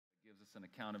an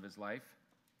account of his life.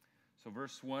 So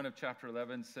verse 1 of chapter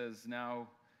 11 says, "Now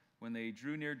when they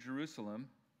drew near Jerusalem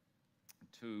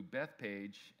to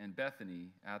Bethpage and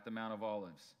Bethany at the Mount of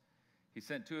Olives, he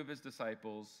sent two of his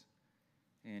disciples,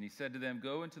 and he said to them,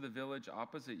 'Go into the village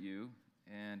opposite you,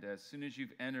 and as soon as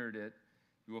you've entered it,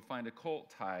 you will find a colt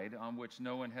tied on which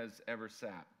no one has ever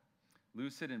sat.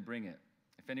 Loose it and bring it.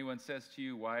 If anyone says to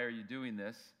you, "Why are you doing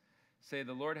this?" say,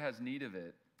 "The Lord has need of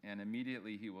it," and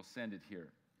immediately he will send it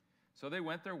here.' So they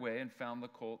went their way and found the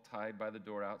colt tied by the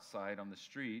door outside on the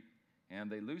street,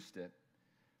 and they loosed it.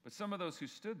 But some of those who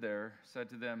stood there said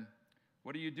to them,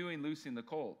 'What are you doing loosing the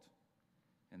colt?'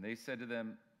 And they said to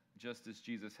them, just as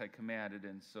Jesus had commanded,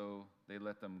 and so they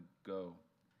let them go.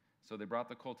 So they brought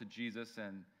the colt to Jesus,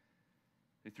 and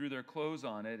they threw their clothes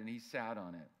on it, and he sat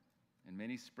on it. And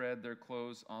many spread their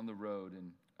clothes on the road,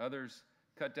 and others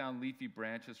cut down leafy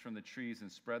branches from the trees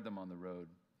and spread them on the road.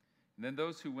 And then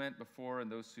those who went before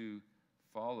and those who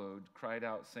followed cried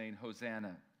out, saying,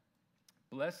 'Hosanna!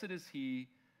 Blessed is he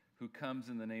who comes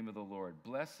in the name of the Lord.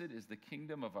 Blessed is the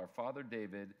kingdom of our father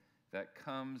David that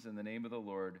comes in the name of the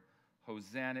Lord.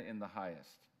 Hosanna in the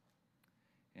highest.'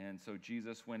 And so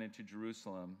Jesus went into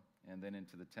Jerusalem and then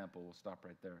into the temple." We'll stop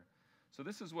right there. So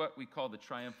this is what we call the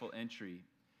triumphal entry.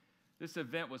 This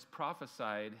event was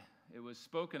prophesied. It was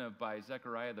spoken of by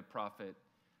Zechariah the prophet,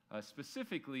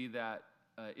 specifically that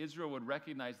Israel would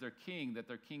recognize their king, that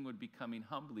their king would be coming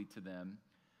humbly to them.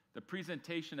 The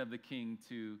presentation of the king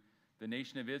to the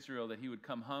nation of Israel, that he would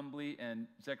come humbly, and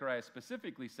Zechariah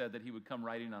specifically said that he would come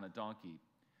riding on a donkey.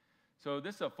 So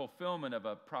this is a fulfillment of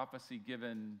a prophecy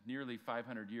given nearly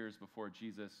 500 years before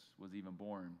Jesus was even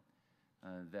born,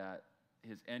 that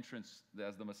his entrance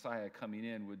as the Messiah coming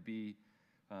in would be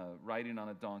riding on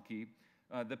a donkey.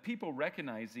 The people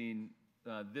recognizing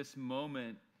this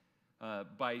moment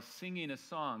by singing a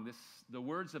song, the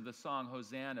words of the song,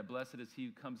 "Hosanna, blessed is he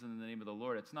who comes in the name of the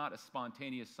Lord." It's not a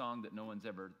spontaneous song that no one's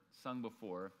ever sung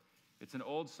before. It's an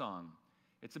old song.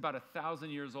 It's about 1,000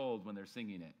 years old when they're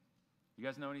singing it. You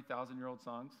guys know any 1,000-year-old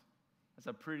songs? That's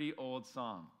a pretty old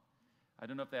song. I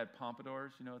don't know if they had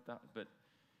pompadours, but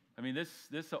I mean,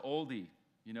 this is an oldie.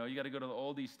 You got to go to the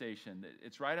oldie station.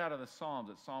 It's right out of the Psalms.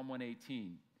 It's Psalm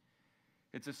 118.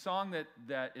 It's a song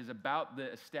that is about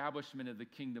the establishment of the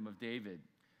kingdom of David.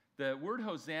 The word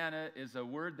Hosanna is a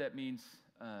word that means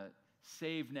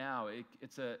save now.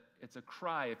 It's a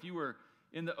cry. If you were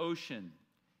in the ocean,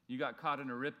 you got caught in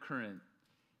a rip current,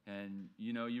 and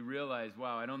you realize,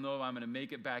 wow, I don't know if I'm going to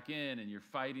make it back in, and you're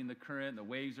fighting the current, the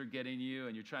waves are getting you,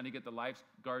 and you're trying to get the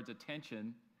lifeguard's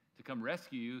attention to come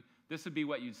rescue you. This would be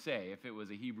what you'd say if it was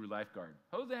a Hebrew lifeguard.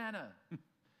 "Hosanna!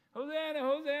 Hosanna,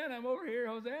 Hosanna, I'm over here,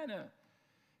 Hosanna."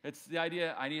 It's the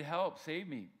idea, I need help, save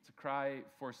me. It's a cry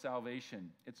for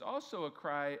salvation. It's also a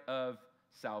cry of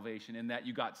salvation in that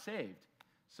you got saved.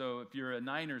 So if you're a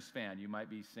Niners fan, you might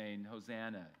be saying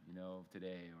Hosanna,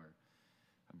 today, or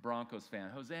a Broncos fan,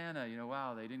 Hosanna,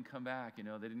 wow, they didn't come back, they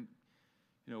didn't,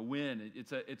 win.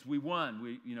 It's we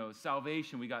won,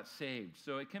 salvation, we got saved.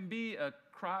 So it can be a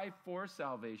cry for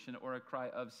salvation or a cry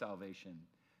of salvation.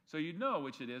 So you'd know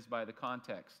which it is by the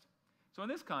context. So in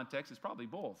this context, it's probably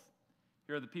both.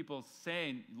 Here are the people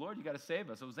saying, "Lord, you got to save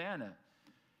us, Hosanna."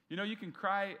 You can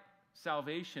cry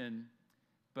salvation,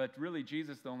 but really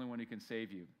Jesus is the only one who can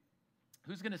save you.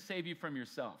 Who's going to save you from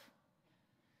yourself?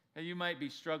 And you might be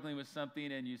struggling with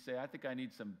something and you say, "I think I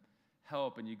need some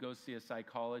help," and you go see a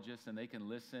psychologist and they can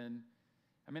listen.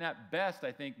 I mean, at best,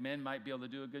 I think men might be able to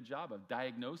do a good job of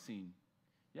diagnosing.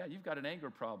 Yeah, you've got an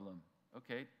anger problem.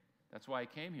 Okay, that's why I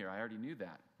came here. I already knew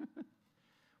that.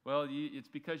 Well, it's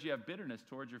because you have bitterness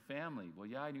towards your family. Well,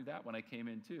 yeah, I knew that when I came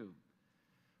in too.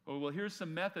 Oh, well, here's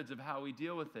some methods of how we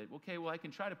deal with it. Okay, well, I can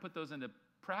try to put those into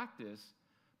practice,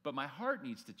 but my heart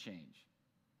needs to change.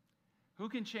 Who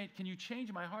can change? Can you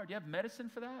change my heart? Do you have medicine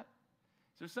for that?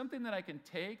 Is there something that I can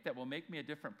take that will make me a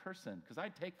different person? Because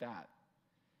I'd take that.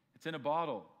 It's in a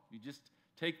bottle. You just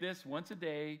take this once a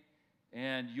day,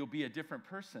 and you'll be a different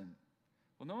person.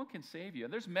 Well, no one can save you.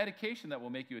 And there's medication that will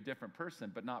make you a different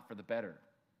person, but not for the better,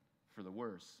 for the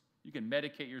worse. You can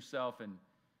medicate yourself and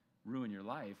ruin your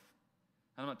life.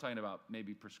 I'm not talking about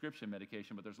maybe prescription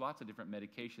medication, but there's lots of different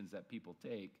medications that people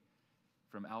take,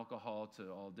 from alcohol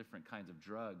to all different kinds of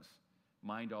drugs,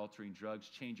 mind-altering drugs,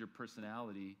 change your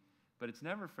personality, but it's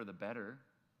never for the better.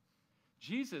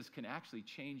 Jesus can actually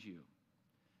change you.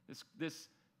 This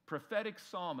prophetic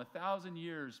psalm 1,000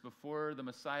 years before the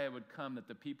Messiah would come, that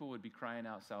the people would be crying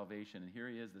out salvation, and here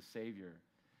he is, the Savior.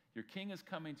 Your king is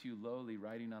coming to you lowly,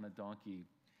 riding on a donkey.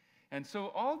 And so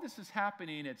all this is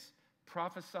happening. It's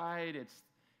prophesied.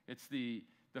 It's the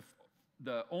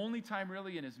the only time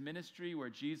really in his ministry where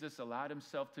Jesus allowed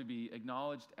himself to be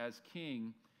acknowledged as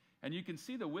king. And you can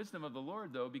see the wisdom of the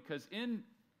Lord, though, because in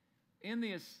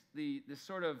this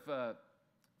sort of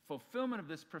fulfillment of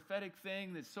this prophetic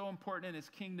thing that's so important in his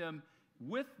kingdom,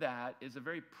 with that is a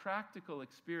very practical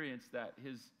experience that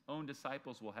his own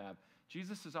disciples will have.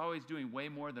 Jesus is always doing way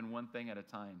more than one thing at a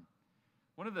time.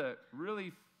 One of the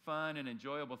really fun and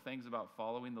enjoyable things about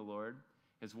following the Lord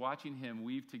is watching him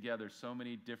weave together so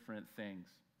many different things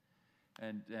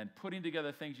and putting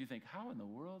together things you think, how in the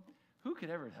world? Who could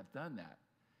ever have done that?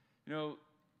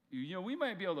 You know, we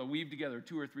might be able to weave together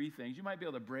 2 or 3 things. You might be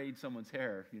able to braid someone's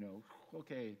hair,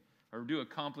 okay, or do a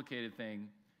complicated thing,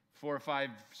 4 or 5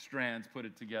 strands, put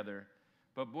it together.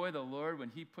 But boy, the Lord,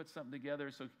 when he puts something together,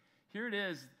 so here it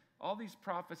is, all these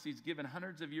prophecies given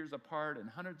hundreds of years apart and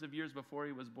hundreds of years before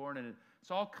he was born, and it's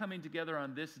all coming together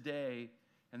on this day.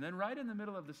 And then right in the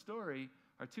middle of the story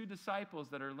are 2 disciples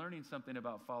that are learning something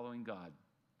about following God.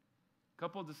 A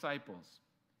couple of disciples.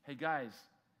 Hey, guys,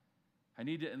 I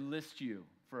need to enlist you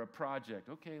for a project.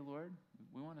 Okay, Lord,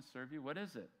 we want to serve you. What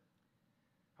is it?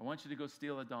 I want you to go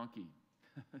steal a donkey.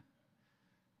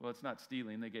 Well, it's not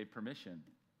stealing. They gave permission.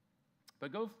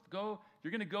 But go.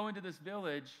 You're going to go into this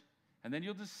village, and then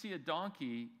you'll just see a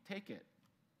donkey. Take it.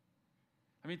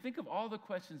 I mean, think of all the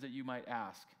questions that you might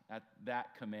ask at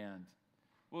that command.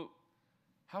 Well,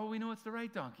 how will we know it's the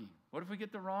right donkey? What if we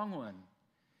get the wrong one?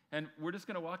 And we're just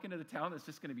going to walk into the town that's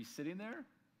just going to be sitting there?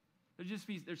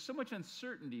 There's so much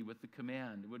uncertainty with the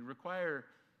command. It would require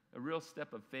a real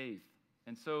step of faith.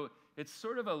 And so it's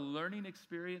sort of a learning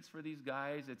experience for these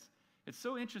guys. It's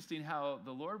so interesting how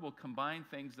the Lord will combine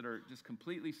things that are just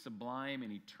completely sublime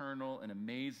and eternal and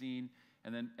amazing,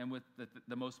 and with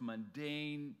the most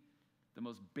mundane, the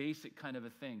most basic kind of a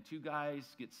thing. 2 guys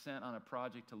get sent on a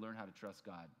project to learn how to trust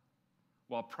God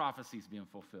while prophecy is being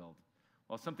fulfilled.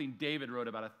 While something David wrote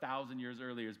about 1,000 years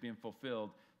earlier is being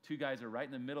fulfilled, 2 guys are right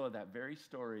in the middle of that very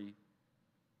story,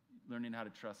 learning how to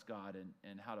trust God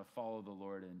and how to follow the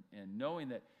Lord and knowing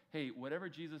that, hey, whatever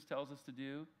Jesus tells us to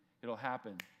do, it'll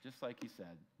happen, just like he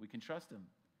said. We can trust him.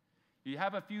 You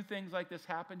have a few things like this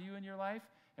happen to you in your life,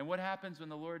 and what happens when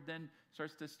the Lord then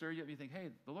starts to stir you up? You think, hey,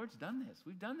 the Lord's done this.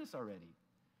 We've done this already.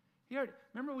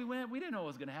 Remember we didn't know what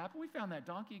was going to happen. We found that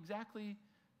donkey exactly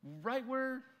right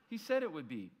where he said it would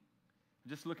be.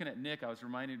 Just looking at Nick, I was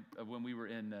reminded of when we were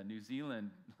in New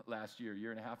Zealand last year, a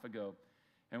year and a half ago.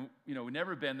 And, we'd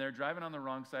never been there, driving on the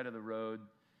wrong side of the road,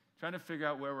 trying to figure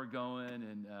out where we're going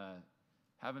and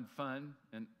having fun.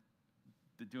 And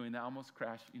doing that almost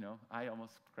crashed, I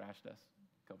almost crashed us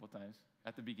a couple times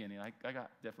at the beginning. I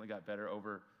definitely got better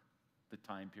over the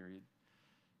time period.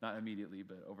 Not immediately,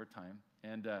 but over time.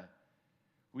 And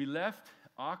we left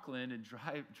Auckland and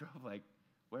drove like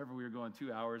wherever we were going,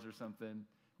 2 hours or something,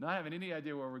 not having any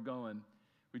idea where we're going.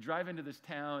 We drive into this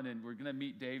town, and we're going to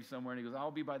meet Dave somewhere, and he goes,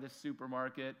 I'll be by this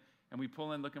supermarket. And we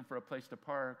pull in looking for a place to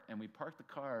park, and we park the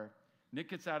car. Nick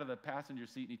gets out of the passenger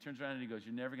seat, and he turns around and he goes,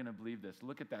 you're never going to believe this.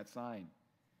 Look at that sign.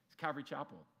 It's Calvary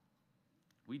Chapel.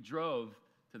 We drove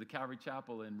to the Calvary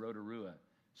Chapel in Rotorua,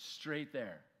 straight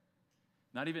there.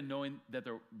 Not even knowing that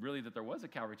there was a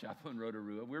Calvary Chapel in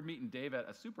Rotorua. We were meeting Dave at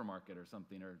a supermarket or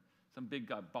something, or some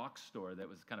big box store that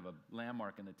was kind of a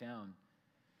landmark in the town.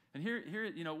 And here,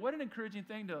 what an encouraging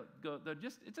thing to go.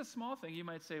 It's a small thing. You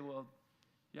might say,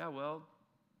 that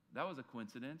was a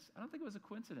coincidence. I don't think it was a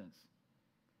coincidence.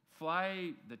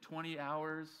 Fly the 20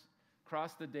 hours,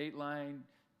 cross the date line,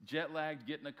 jet lagged,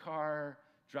 get in a car,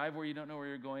 drive where you don't know where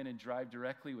you're going, and drive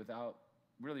directly without,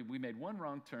 really, we made one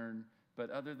wrong turn, but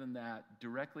other than that,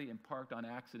 directly and parked on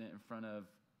accident in front of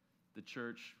the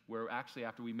church where actually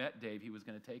after we met Dave, he was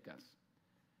going to take us.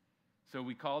 So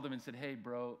we called him and said, hey,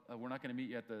 bro, we're not going to meet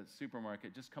you at the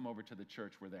supermarket. Just come over to the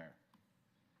church. We're there.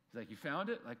 He's like, you found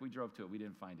it? Like, we drove to it. We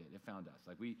didn't find it. It found us.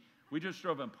 Like, we just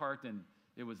drove and parked, and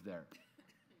it was there.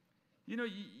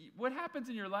 What happens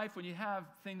in your life when you have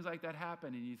things like that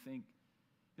happen and you think,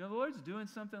 the Lord's doing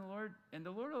something, and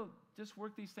the Lord will just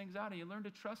work these things out, and you learn to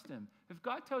trust him. If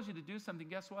God tells you to do something,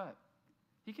 guess what?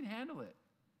 He can handle it.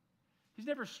 He's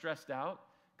never stressed out.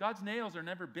 God's nails are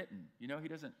never bitten. He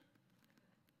doesn't,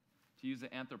 to use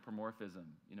the anthropomorphism,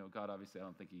 God obviously, I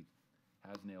don't think he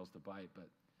has nails to bite, but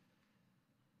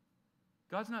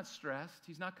God's not stressed.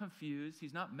 He's not confused.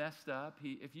 He's not messed up.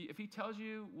 If he tells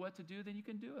you what to do, then you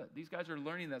can do it. These guys are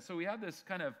learning that. So we have this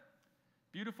kind of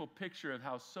beautiful picture of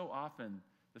how so often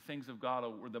the things of God,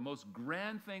 where the most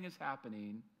grand thing is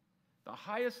happening, the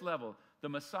highest level, the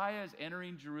Messiah is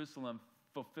entering Jerusalem,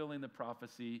 fulfilling the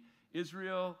prophecy.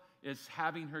 Israel is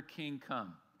having her king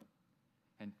come.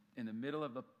 And in the middle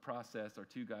of the process are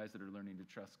 2 guys that are learning to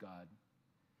trust God.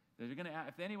 They're going to,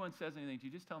 if anyone says anything to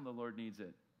you, just tell them the Lord needs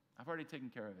it. I've already taken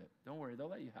care of it. Don't worry, they'll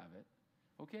let you have it.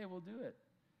 Okay, we'll do it.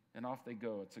 And off they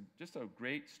go. It's just a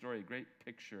great story, a great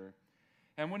picture.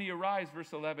 And when he arrives,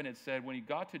 verse 11, it said, when he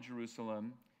got to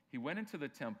Jerusalem, he went into the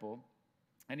temple,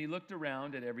 and he looked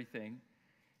around at everything.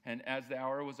 And as the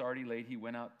hour was already late, he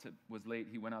went out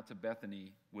to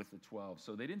Bethany with the 12.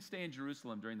 So they didn't stay in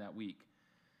Jerusalem during that week.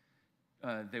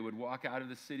 They would walk out of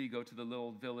the city, go to the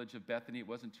little village of Bethany. It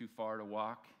wasn't too far to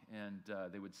walk, and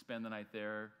they would spend the night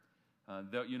there.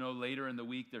 Later in the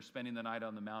week, they're spending the night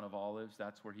on the Mount of Olives.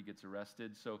 That's where he gets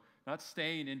arrested. So not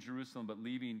staying in Jerusalem, but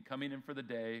leaving, coming in for the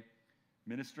day,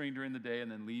 ministering during the day,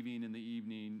 and then leaving in the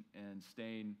evening and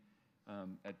staying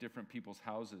at different people's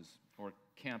houses or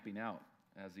camping out,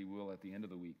 as he will at the end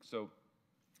of the week. So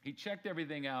he checked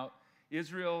everything out.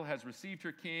 Israel has received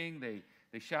her king.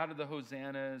 They shouted the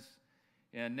hosannas.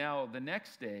 And now the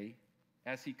next day,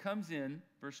 as he comes in,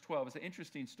 verse 12, it's an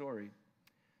interesting story.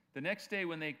 The next day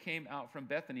when they came out from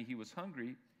Bethany, he was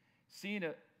hungry. Seeing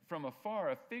from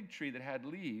afar a fig tree that had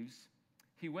leaves,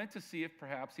 he went to see if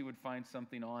perhaps he would find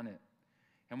something on it.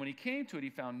 And when he came to it, he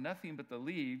found nothing but the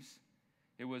leaves.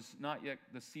 It was not yet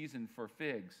the season for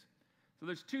figs. So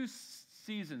there's two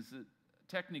seasons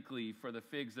technically for the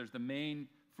figs. There's the main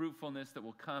fruitfulness that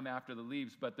will come after the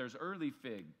leaves, but there's early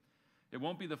fig. It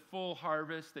won't be the full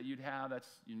harvest that you'd have.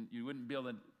 You wouldn't be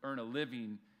able to earn a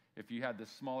living if you had the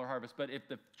smaller harvest. But if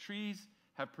the trees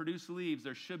have produced leaves,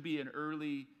 there should be an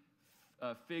early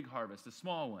fig harvest, a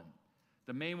small one.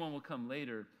 The main one will come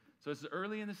later. So it's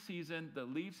early in the season. The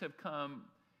leaves have come,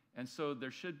 and so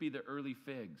there should be the early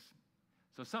figs.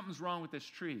 So something's wrong with this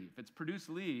tree. If it's produced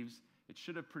leaves, it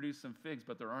should have produced some figs,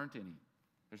 but there aren't any.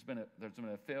 There's been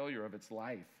a failure of its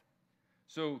life.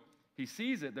 So he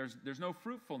sees it. There's no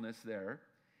fruitfulness there.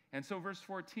 And so verse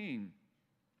 14,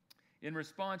 in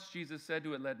response, Jesus said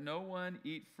to it, "Let no one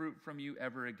eat fruit from you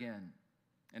ever again."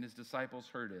 And his disciples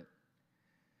heard it.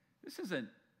 This is an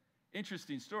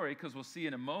interesting story because we'll see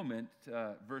in a moment,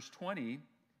 verse 20,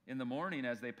 in the morning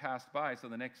as they passed by, so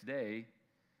the next day,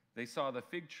 they saw the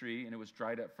fig tree and it was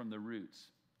dried up from the roots.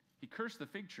 He cursed the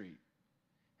fig tree.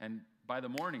 And by the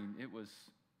morning, it was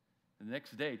the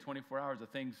next day, 24 hours, the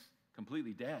thing's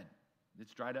completely dead.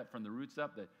 It's dried up from the roots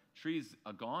up. The tree's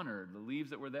a goner. The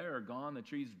leaves that were there are gone. The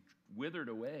tree's withered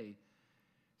away.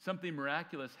 Something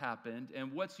miraculous happened.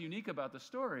 And what's unique about the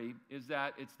story is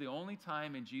that it's the only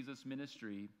time in Jesus'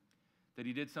 ministry that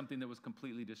he did something that was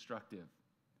completely destructive.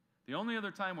 The only other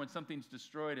time when something's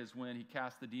destroyed is when he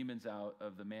cast the demons out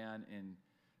of the man in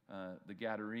the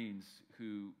Gadarenes,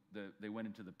 they went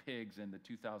into the pigs, and the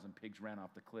 2,000 pigs ran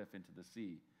off the cliff into the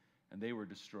sea, and they were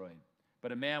destroyed.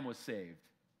 But a man was saved.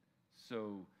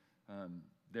 So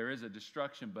there is a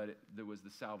destruction, but there was the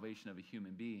salvation of a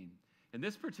human being. In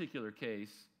this particular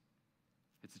case,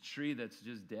 it's a tree that's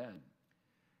just dead.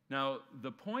 Now,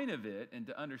 the point of it, and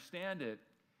to understand it,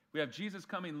 we have Jesus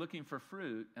coming looking for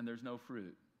fruit, and there's no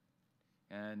fruit.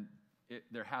 And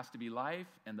there has to be life,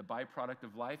 and the byproduct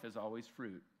of life is always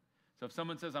fruit. So if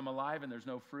someone says, "I'm alive," and there's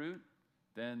no fruit,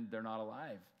 then they're not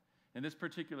alive. In this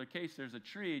particular case, there's a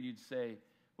tree, and you'd say,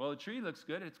 "Well, the tree looks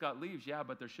good. It's got leaves." Yeah,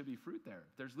 but there should be fruit there.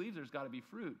 If there's leaves, there's got to be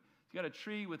fruit. If you got a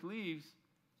tree with leaves,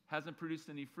 hasn't produced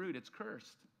any fruit, it's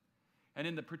cursed. And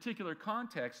in the particular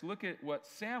context, look at what's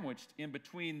sandwiched in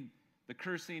between the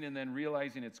cursing and then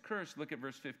realizing it's cursed. Look at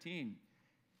verse 15.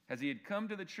 As he had come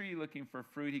to the tree looking for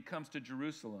fruit, he comes to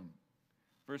Jerusalem.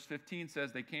 Verse 15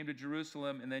 says they came to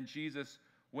Jerusalem, and then Jesus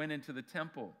went into the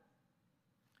temple.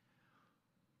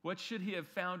 What should he have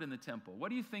found in the temple? What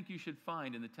do you think you should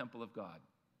find in the temple of God?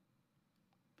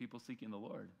 People seeking the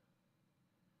Lord.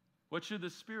 What should the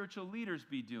spiritual leaders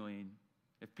be doing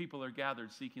if people are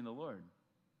gathered seeking the Lord?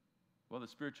 Well, the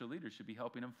spiritual leaders should be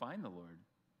helping them find the Lord.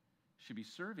 They should be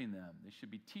serving them. They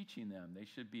should be teaching them. They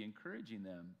should be encouraging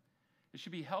them. They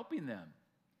should be helping them.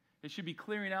 They should be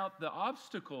clearing out the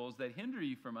obstacles that hinder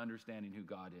you from understanding who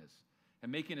God is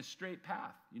and making a straight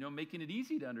path. Making it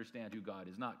easy to understand who God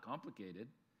is, not complicated.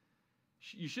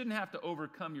 You shouldn't have to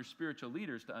overcome your spiritual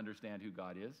leaders to understand who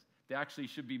God is. They actually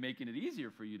should be making it easier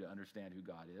for you to understand who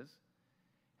God is.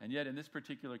 And yet, in this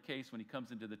particular case, when he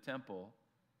comes into the temple,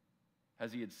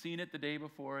 as he had seen it the day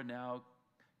before, and now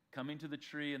coming to the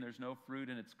tree and there's no fruit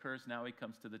and it's cursed, now he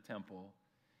comes to the temple.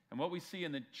 And what we see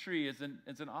in the tree is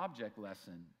an object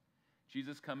lesson.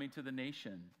 Jesus coming to the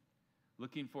nation,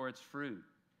 looking for its fruit.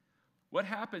 What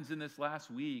happens in this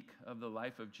last week of the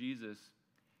life of Jesus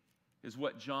is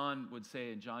what John would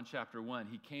say in John chapter 1.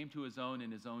 He came to his own,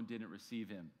 and his own didn't receive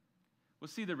him. We'll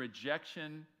see the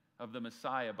rejection of the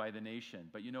Messiah by the nation.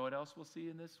 But you know what else we'll see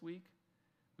in this week?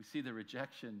 We see the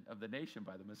rejection of the nation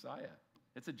by the Messiah.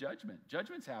 It's a judgment.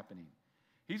 Judgment's happening.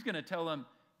 He's going to tell them,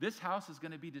 this house is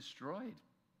going to be destroyed.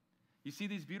 You see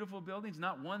these beautiful buildings?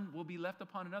 Not one will be left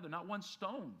upon another, not one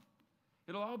stone.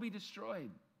 It'll all be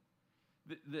destroyed.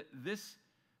 This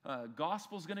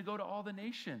gospel is going to go to all the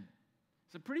nation.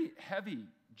 It's a pretty heavy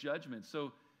judgment.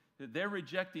 So they're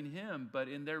rejecting him, but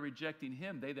in their rejecting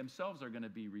him, they themselves are going to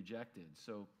be rejected.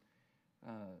 So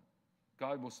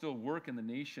God will still work in the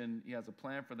nation. He has a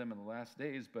plan for them in the last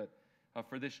days, but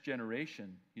for this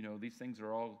generation, these things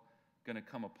are all going to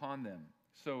come upon them.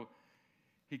 So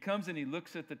he comes and he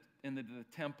looks at the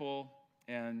temple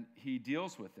and he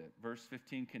deals with it. Verse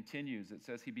 15 continues. It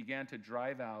says, he began to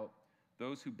drive out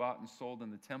those who bought and sold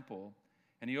in the temple,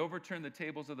 and he overturned the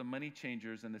tables of the money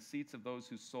changers and the seats of those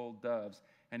who sold doves,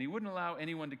 and he wouldn't allow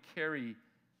anyone to carry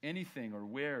anything or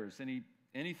wares,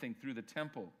 anything through the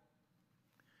temple.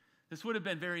 This would have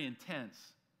been very intense.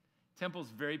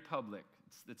 Temple's very public.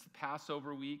 It's the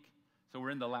Passover week. So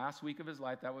we're in the last week of his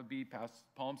life. That would be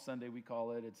Palm Sunday, we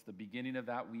call it. It's the beginning of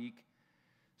that week.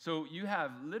 So you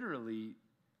have literally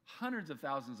hundreds of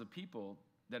thousands of people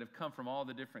that have come from all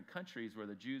the different countries where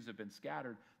the Jews have been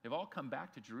scattered. They've all come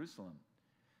back to Jerusalem.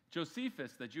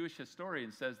 Josephus, the Jewish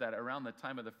historian, says that around the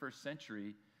time of the first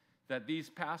century, that these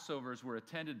Passovers were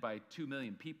attended by 2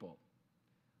 million people.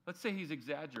 Let's say he's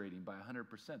exaggerating by 100%.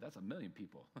 That's 1 million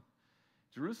people.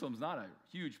 Jerusalem's not a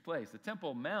huge place. The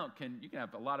Temple Mount, you can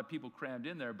have a lot of people crammed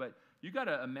in there, but you got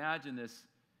to imagine this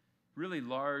really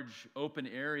large open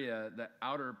area, the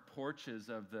outer porches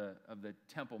of the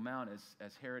Temple Mount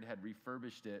as Herod had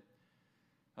refurbished it,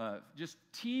 just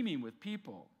teeming with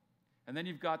people. And then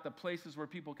you've got the places where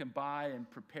people can buy and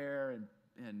prepare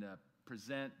and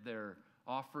present their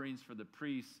offerings for the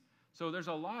priests. So there's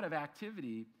a lot of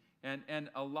activity, and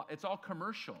it's all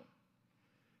commercial.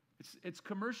 It's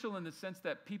commercial in the sense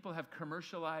that people have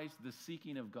commercialized the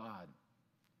seeking of God.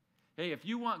 Hey, if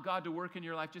you want God to work in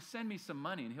your life, just send me some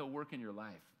money and he'll work in your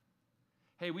life.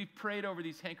 Hey, we've prayed over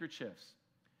these handkerchiefs.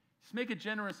 Just make a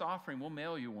generous offering, we'll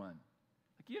mail you one.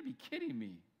 Like, you'd be kidding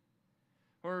me.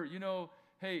 Or,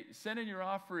 hey, send in your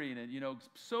offering and,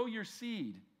 sow your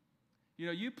seed.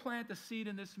 You plant the seed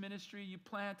in this ministry, you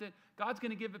plant it, God's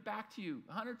going to give it back to you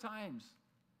 100 times.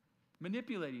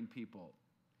 Manipulating people.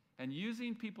 And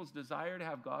using people's desire to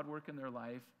have God work in their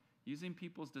life, using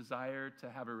people's desire to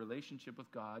have a relationship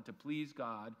with God, to please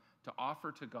God, to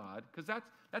offer to God, because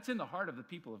that's in the heart of the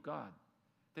people of God.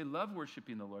 They love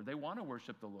worshiping the Lord. They want to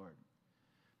worship the Lord.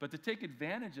 But to take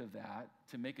advantage of that,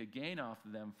 to make a gain off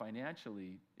of them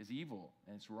financially, is evil,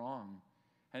 and it's wrong.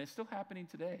 And it's still happening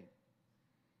today.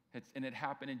 And it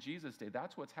happened in Jesus' day.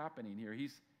 That's what's happening here.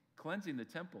 He's cleansing the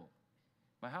temple.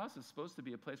 My house is supposed to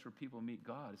be a place where people meet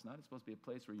God. It's not supposed to be a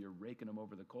place where you're raking them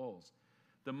over the coals.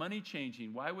 The money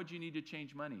changing, why would you need to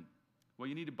change money? Well,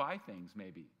 you need to buy things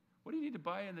maybe. What do you need to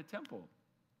buy in the temple?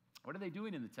 What are they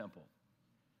doing in the temple?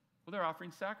 Well, they're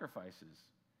offering sacrifices.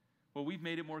 Well, we've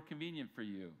made it more convenient for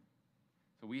you.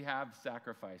 So we have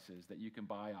sacrifices that you can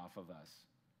buy off of us.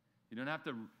 You don't have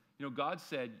to, God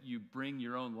said you bring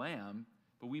your own lamb,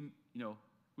 but we've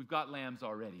got lambs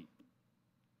already.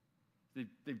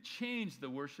 They've changed the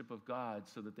worship of God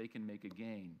so that they can make a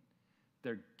gain.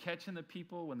 They're catching the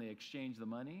people when they exchange the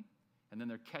money, and then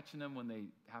they're catching them when they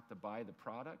have to buy the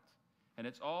product. And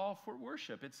it's all for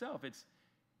worship itself. It's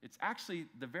actually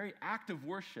the very act of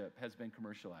worship has been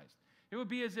commercialized. It would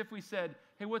be as if we said,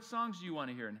 hey, what songs do you want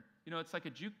to hear? And, it's like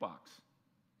a jukebox.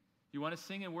 You want to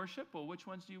sing and worship? Well, which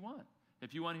ones do you want?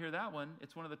 If you want to hear that one,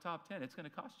 it's one of the top 10. It's going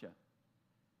to cost you.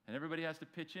 And everybody has to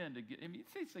pitch in to get,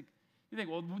 it's like, you think,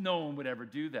 well, no one would ever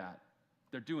do that.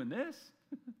 They're doing this.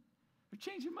 They're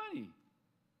changing money.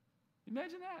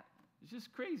 Imagine that. It's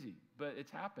just crazy. But it's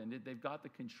happened. They've got the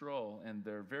control, and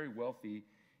they're very wealthy.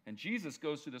 And Jesus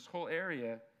goes through this whole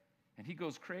area, and he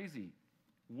goes crazy.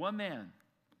 One man.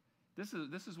 This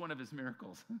is one of his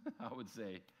miracles, I would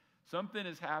say. Something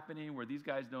is happening where these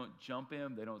guys don't jump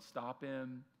him. They don't stop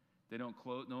him. No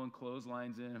one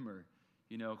clotheslines him or,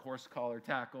 horse collar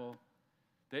tackle.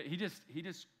 He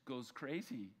just goes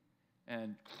crazy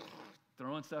and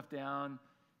throwing stuff down.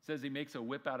 Says he makes a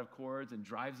whip out of cords and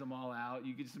drives them all out.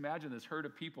 You can just imagine this herd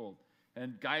of people.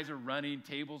 And guys are running,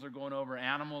 tables are going over,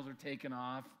 animals are taking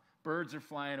off, birds are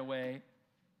flying away.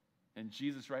 And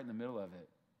Jesus right in the middle of it,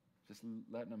 just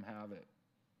letting them have it.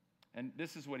 And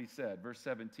this is what he said, verse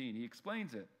 17. He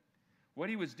explains it. What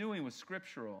he was doing was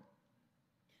scriptural.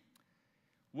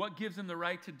 What gives him the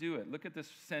right to do it? Look at this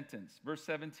sentence, verse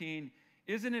 17.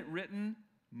 Isn't it written,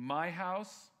 my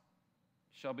house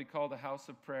shall be called a house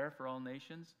of prayer for all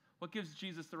nations? What gives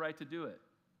Jesus the right to do it?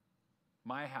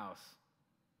 My house.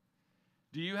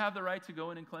 Do you have the right to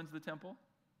go in and cleanse the temple?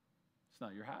 It's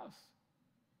not your house.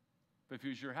 But if it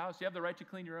was your house, you have the right to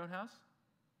clean your own house?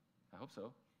 I hope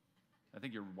so. I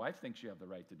think your wife thinks you have the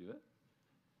right to do it.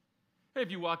 Hey,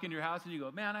 if you walk in your house and you go,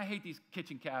 man, I hate these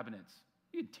kitchen cabinets,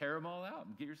 you can tear them all out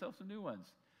and get yourself some new ones.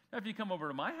 Now, if you come over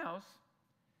to my house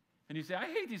and you say, I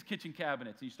hate these kitchen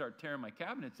cabinets, and you start tearing my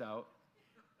cabinets out,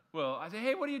 well, I say,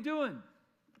 hey, what are you doing?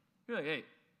 You're like, hey,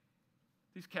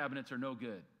 these cabinets are no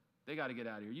good. They got to get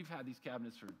out of here. You've had these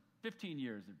cabinets for 15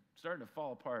 years. They're starting to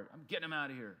fall apart. I'm getting them out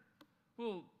of here.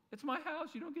 Well, it's my house.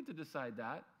 You don't get to decide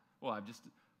that. Well, I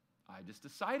just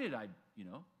decided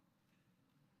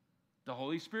the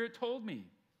Holy Spirit told me.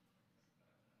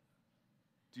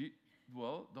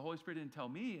 Well, the Holy Spirit didn't tell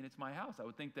me, and it's my house. I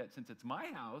would think that since it's my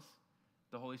house,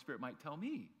 the Holy Spirit might tell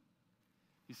me.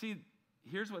 You see,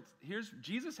 here's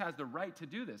Jesus has the right to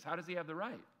do this. How does he have the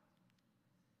right?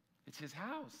 It's his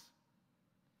house.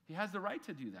 He has the right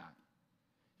to do that.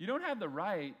 You don't have the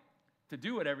right to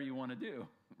do whatever you want to do,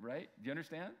 right? Do you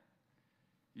understand?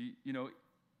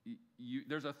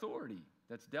 There's authority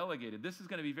that's delegated. This is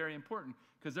going to be very important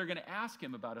because they're going to ask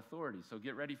him about authority. So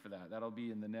get ready for that. That'll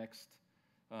be in the next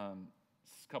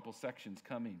couple sections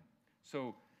coming.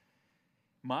 So,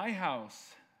 my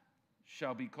house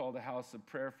shall be called a house of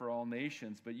prayer for all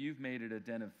nations, but you've made it a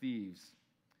den of thieves.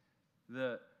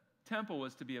 The temple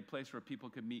was to be a place where people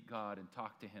could meet God and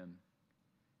talk to him.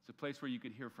 It's a place where you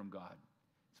could hear from God.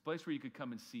 It's a place where you could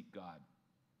come and seek God.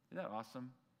 Isn't that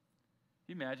awesome? Can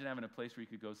you imagine having a place where you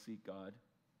could go seek God?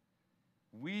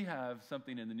 We have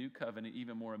something in the new covenant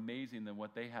even more amazing than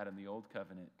what they had in the old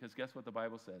covenant. Because guess what the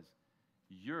Bible says?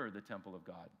 You're the temple of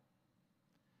God.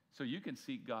 So you can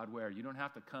seek God where? You don't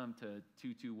have to come to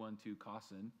 2212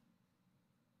 Cawson.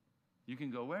 You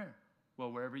can go where? Well,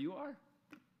 wherever you are.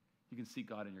 You can seek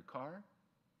God in your car,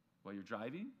 while you're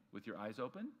driving, with your eyes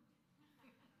open.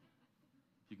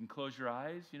 You can close your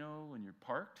eyes, when you're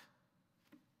parked.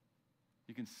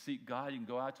 You can seek God. You can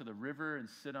go out to the river and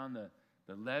sit on the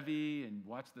levee and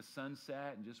watch the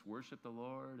sunset and just worship the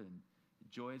Lord and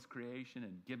enjoy his creation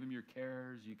and give him your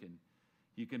cares.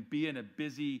 You can be in a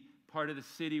busy part of the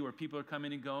city where people are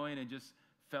coming and going and just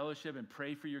fellowship and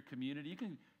pray for your community.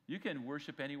 You can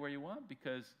worship anywhere you want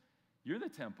because you're the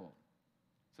temple.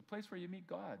 It's a place where you meet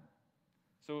God.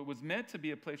 So it was meant to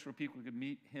be a place where people could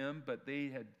meet him, but they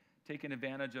had taken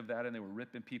advantage of that and they were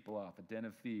ripping people off, a den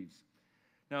of thieves.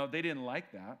 Now, they didn't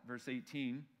like that. Verse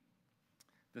 18,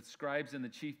 the scribes and the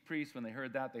chief priests, when they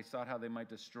heard that, they sought how they might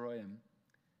destroy him.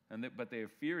 But they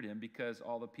feared him because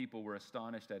all the people were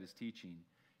astonished at his teaching.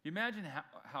 You imagine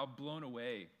how blown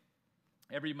away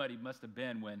everybody must have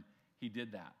been when he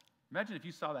did that. Imagine if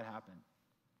you saw that happen.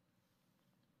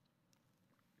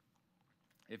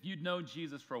 If you'd known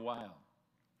Jesus for a while,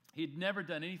 he'd never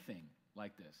done anything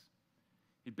like this.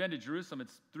 He'd been to Jerusalem.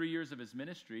 It's 3 years of his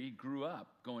ministry. He grew up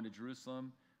going to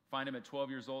Jerusalem. Find him at 12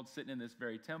 years old sitting in this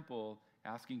very temple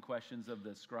asking questions of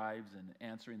the scribes and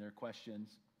answering their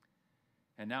questions.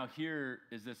 And now here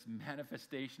is this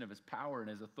manifestation of his power and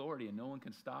his authority, and no one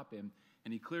can stop him.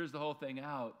 And he clears the whole thing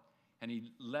out, and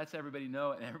he lets everybody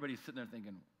know, and everybody's sitting there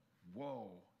thinking, whoa,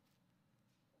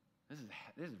 this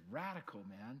is radical,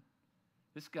 man.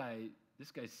 This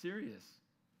guy's serious.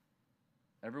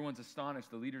 Everyone's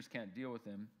astonished. The leaders can't deal with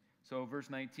him. So verse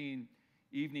 19,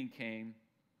 evening came,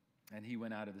 and he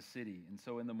went out of the city. And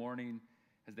so in the morning,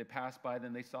 as they passed by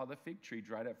them, they saw the fig tree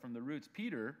dried up from the roots.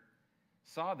 Peter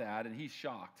saw that, and he's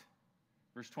shocked.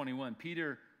 Verse 21,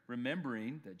 Peter,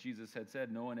 remembering that Jesus had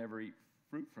said, no one ever eat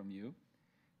fruit from you.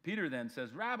 Peter then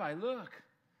says, Rabbi, look,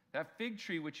 that fig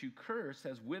tree which you cursed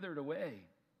has withered away.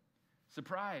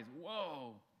 Surprise,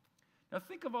 whoa. Now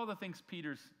think of all the things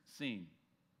Peter's seen.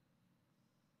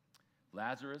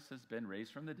 Lazarus has been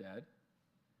raised from the dead.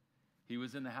 He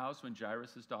was in the house when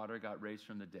Jairus' daughter got raised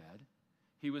from the dead.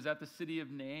 He was at the city of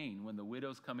Nain when the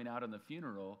widow's coming out on the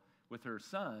funeral with her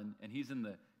son, and he's in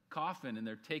the coffin, and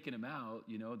they're taking him out,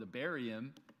 to bury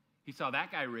him. He saw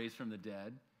that guy raised from the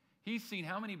dead. He's seen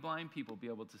how many blind people be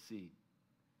able to see?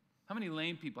 How many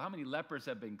lame people? How many lepers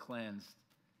have been cleansed?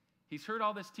 He's heard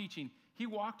all this teaching. He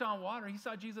walked on water. He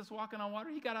saw Jesus walking on water.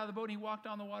 He got out of the boat and he walked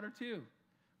on the water too.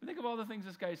 But think of all the things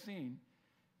this guy's seen.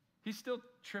 He's still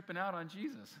tripping out on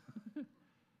Jesus.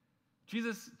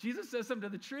 Jesus says something to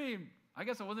the tree. I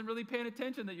guess I wasn't really paying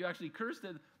attention that you actually cursed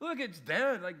it. Look, it's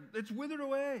dead. Like, it's withered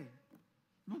away.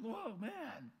 Whoa,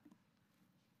 man.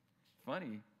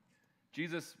 Funny.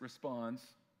 Jesus responds.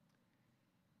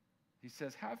 He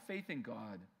says, have faith in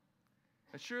God.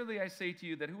 Assuredly, I say to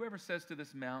you that whoever says to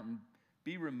this mountain,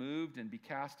 be removed and be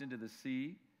cast into the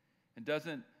sea, and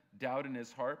doesn't doubt in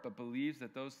his heart, but believes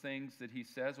that those things that he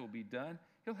says will be done,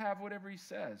 he'll have whatever he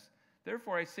says.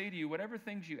 Therefore, I say to you, whatever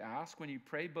things you ask when you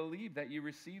pray, believe that you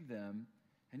receive them,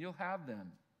 and you'll have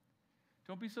them.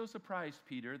 Don't be so surprised,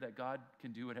 Peter, that God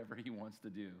can do whatever he wants to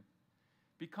do.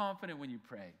 Be confident when you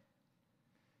pray.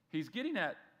 He's getting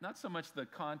at not so much the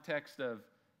context of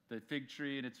the fig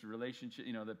tree and its relationship,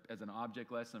 as an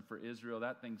object lesson for Israel.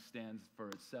 That thing stands for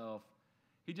itself.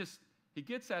 He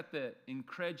gets at the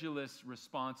incredulous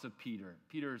response of Peter.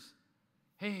 Peter's,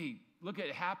 hey, look,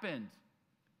 it happened.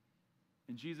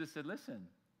 And Jesus said, listen,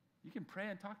 you can pray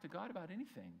and talk to God about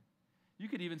anything. You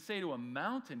could even say to a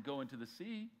mountain, go into the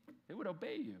sea. It would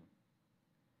obey you.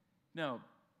 Now,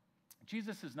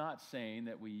 Jesus is not saying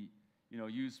that we,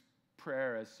 use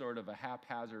prayer as sort of a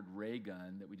haphazard ray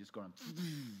gun that we just go on,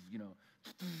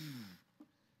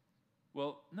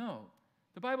 Well, no.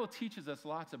 The Bible teaches us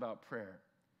lots about prayer.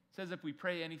 It says if we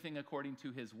pray anything according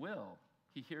to his will,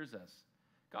 he hears us.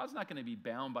 God's not going to be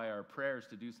bound by our prayers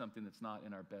to do something that's not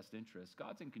in our best interest.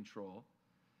 God's in control.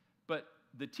 But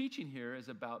the teaching here is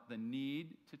about the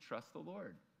need to trust the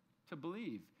Lord, to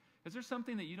believe. Is there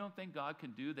something that you don't think God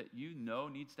can do that you know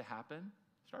needs to happen?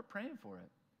 Start praying for it.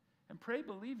 And pray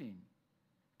believing,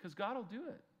 because God will do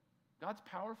it. God's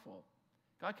powerful.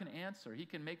 God can answer. He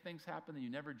can make things happen that you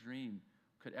never dreamed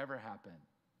could ever happen.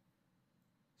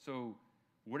 So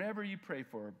whatever you pray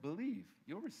for, believe.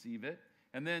 You'll receive it.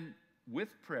 And then with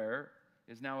prayer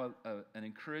is now an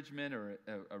encouragement or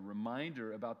a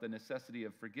reminder about the necessity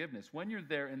of forgiveness. When you're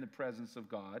there in the presence of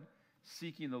God,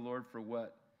 seeking the Lord for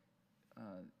what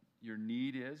your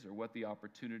need is or what the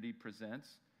opportunity presents,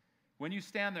 when you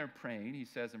stand there praying, he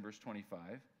says in verse 25,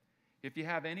 if you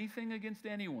have anything against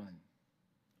anyone,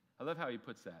 I love how he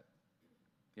puts that.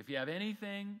 If you have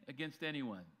anything against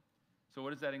anyone, so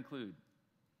what does that include?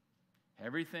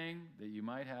 Everything that you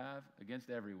might have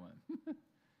against everyone.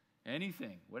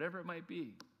 Anything, whatever it might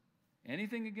be.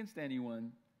 Anything against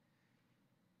anyone,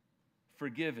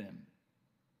 forgive him,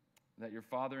 that your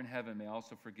Father in heaven may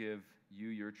also forgive you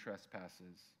your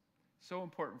trespasses. So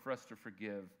important for us to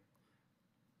forgive.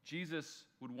 Jesus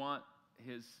would want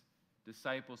his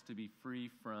disciples to be free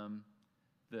from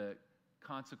the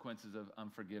consequences of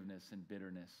unforgiveness and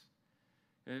bitterness.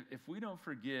 If we don't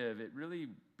forgive, it really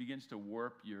begins to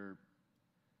warp your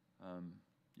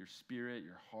spirit,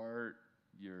 your heart,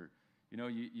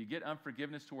 you get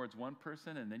unforgiveness towards one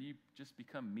person, and then you just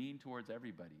become mean towards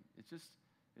everybody. It's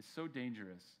so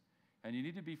dangerous. And you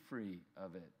need to be free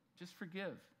of it. Just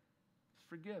forgive. Just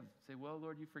forgive. Say, well,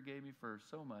 Lord, you forgave me for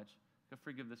so much. Go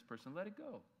forgive this person. Let it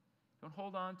go. Don't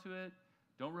hold on to it.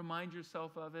 Don't remind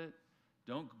yourself of it.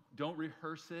 Don't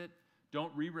rehearse it.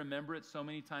 Don't re-remember it so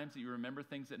many times that you remember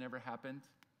things that never happened.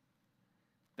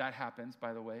 That happens,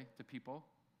 by the way, to people.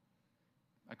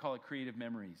 I call it creative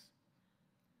memories.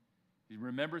 You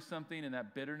remember something, and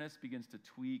that bitterness begins to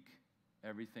tweak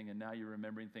everything, and now you're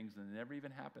remembering things that never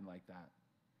even happened like that.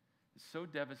 It's so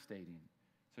devastating.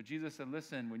 So Jesus said,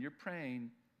 listen, when you're praying,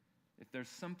 if there's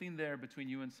something there between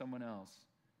you and someone else,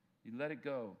 you let it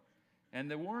go.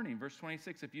 And the warning, verse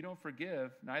 26, if you don't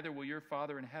forgive, neither will your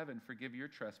Father in heaven forgive your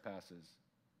trespasses.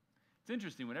 It's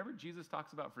interesting. Whenever Jesus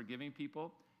talks about forgiving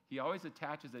people, he always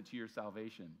attaches it to your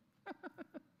salvation.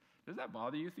 Does that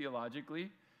bother you theologically?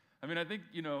 I mean, I think,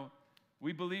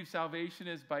 we believe salvation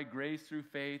is by grace through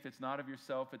faith. It's not of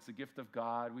yourself. It's a gift of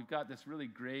God. We've got this really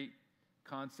great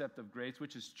concept of grace,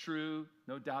 which is true,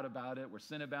 no doubt about it. Where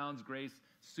sin abounds, grace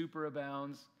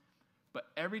superabounds. But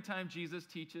every time Jesus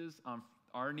teaches on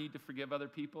our need to forgive other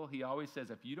people, he always says,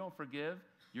 if you don't forgive,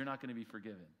 you're not going to be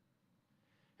forgiven.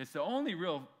 It's the only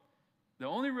real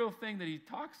thing that he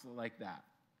talks like that.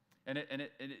 And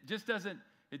it just doesn't,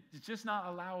 it's just not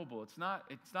allowable. It's not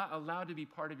allowed to be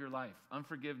part of your life.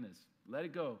 Unforgiveness. Let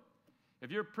it go. If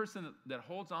you're a person that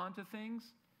holds on to things,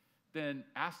 then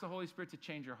ask the Holy Spirit to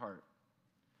change your heart.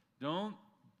 Don't,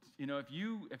 if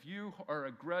you are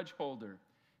a grudge holder,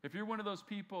 if you're one of those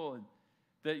people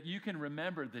that you can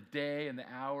remember the day and the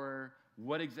hour,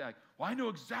 I know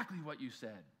exactly what you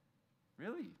said.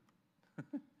 Really?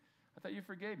 I thought you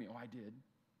forgave me. Oh, I did.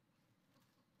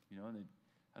 And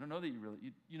I don't know that you really,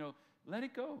 let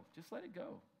it go. Just let it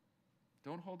go.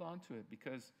 Don't hold on to it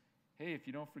because, hey, if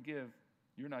you don't forgive,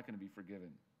 you're not going to be forgiven.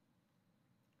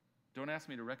 Don't ask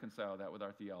me to reconcile that with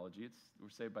our theology. We're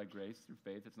saved by grace through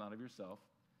faith. It's not of yourself.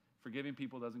 Forgiving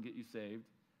people doesn't get you saved.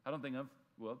 I don't think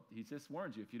he just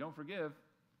warns you. If you don't forgive,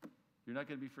 you're not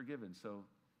going to be forgiven. So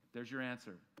there's your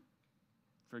answer.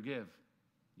 Forgive.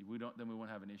 Then we won't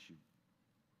have an issue.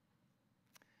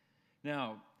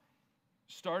 Now,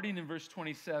 starting in verse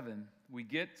 27, we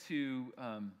get to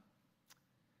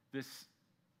this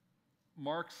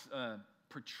Mark's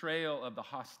portrayal of the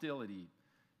hostility.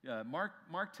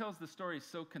 Mark tells the story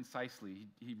so concisely.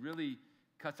 He really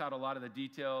cuts out a lot of the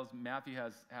details. Matthew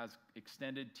has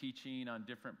extended teaching on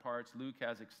different parts. Luke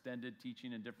has extended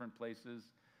teaching in different places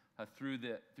through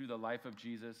the life of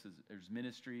Jesus, his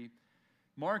ministry.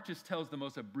 Mark just tells the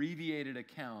most abbreviated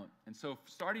account. And so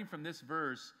starting from this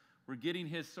verse, we're getting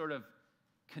his sort of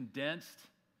condensed,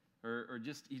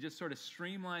 he just sort of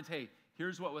streamlines, hey,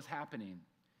 here's what was happening.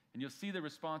 And you'll see the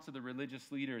response of the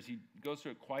religious leaders. He goes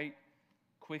through it quite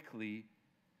quickly.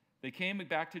 They came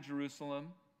back to Jerusalem,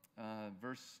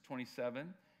 verse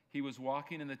 27. He was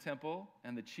walking in the temple,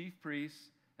 and the chief priests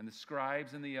and the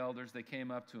scribes and the elders, they came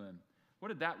up to him. What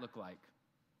did that look like?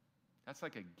 That's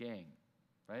like a gang,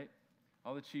 right?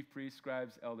 All the chief priests,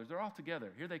 scribes, elders, they're all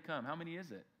together. Here they come. How many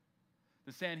is it?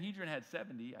 The Sanhedrin had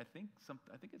 70. I think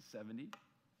it's 70.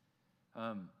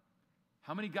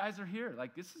 How many guys are here?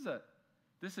 Like this is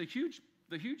a huge,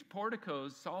 the huge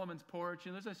porticos, Solomon's porch,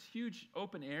 there's this huge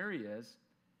open areas,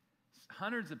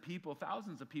 hundreds of people,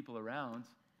 thousands of people around,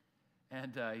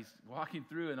 and he's walking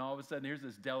through, and all of a sudden here's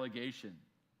this delegation.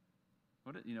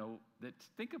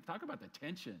 Talk about the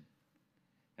tension.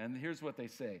 And here's what they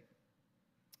say.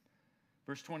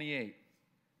 Verse 28,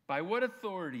 by what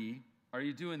authority are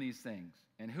you doing these things?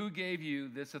 And who gave you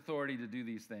this authority to do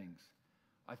these things?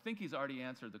 I think he's already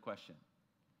answered the question.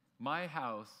 My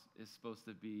house is supposed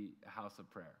to be a house of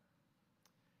prayer.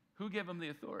 Who gave him the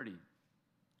authority?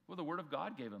 Well, the Word of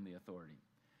God gave him the authority.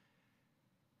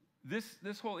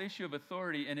 This whole issue of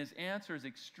authority, and his answer is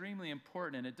extremely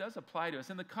important, and it does apply to us.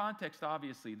 In the context,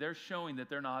 obviously, they're showing that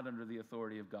they're not under the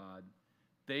authority of God.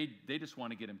 They just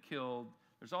want to get him killed.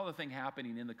 There's all the thing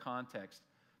happening in the context.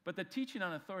 But the teaching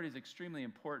on authority is extremely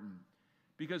important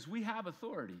because we have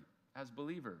authority as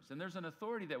believers, and there's an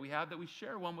authority that we have that we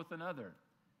share one with another.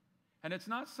 And it's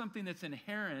not something that's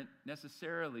inherent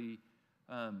necessarily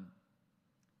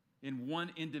in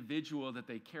one individual that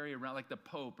they carry around, like the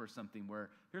Pope or something, where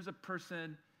here's a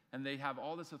person and they have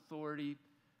all this authority.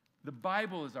 The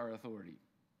Bible is our authority.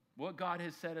 What God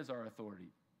has said is our authority.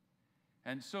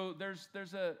 And so there's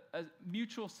a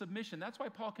mutual submission. That's why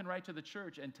Paul can write to the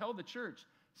church and tell the church,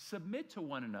 submit to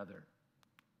one another.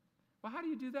 Well, how do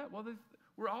you do that? Well,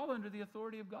 we're all under the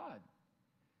authority of God.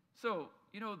 So,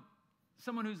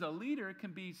 someone who's a leader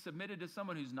can be submitted to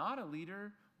someone who's not a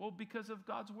leader, well, because of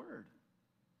God's word.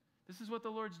 This is what the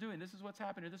Lord's doing. This is what's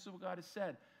happening. This is what God has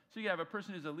said. So you have a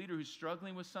person who's a leader who's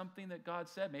struggling with something that God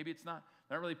said. Maybe it's not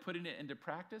really putting it into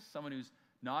practice. Someone who's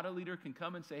not a leader can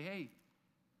come and say, hey,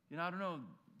 I don't know,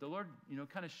 the Lord,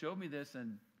 kind of showed me this,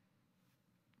 and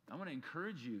I want to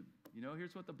encourage you.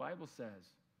 Here's what the Bible says.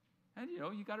 And,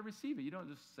 you got to receive it. You don't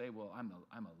just say, well, I'm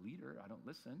a leader. I don't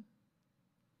listen.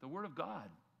 The Word of God.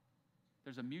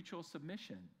 There's a mutual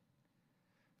submission.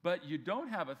 But you don't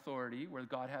have authority where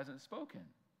God hasn't spoken.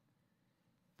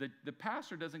 The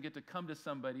pastor doesn't get to come to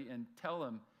somebody and tell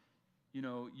them,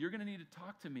 you're going to need to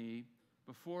talk to me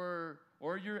before,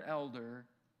 or your elder,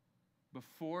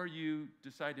 before you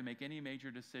decide to make any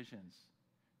major decisions,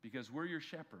 because we're your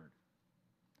shepherd.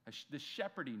 The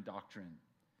shepherding doctrine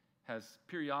has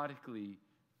periodically,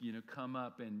 come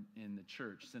up in the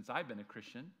church since I've been a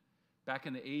Christian. Back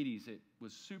in the 80s, it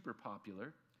was super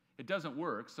popular. It doesn't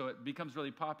work, so it becomes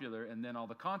really popular, and then all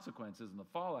the consequences and the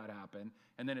fallout happen,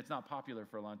 and then it's not popular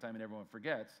for a long time, and everyone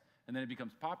forgets, and then it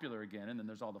becomes popular again, and then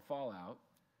there's all the fallout.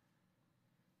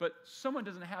 But someone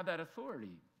doesn't have that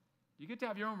authority. You get to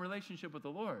have your own relationship with the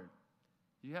Lord.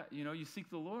 You seek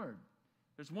the Lord.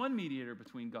 There's one mediator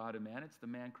between God and man. It's the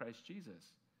man Christ Jesus.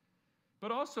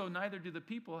 But also, neither do the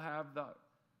people have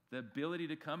the ability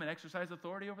to come and exercise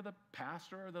authority over the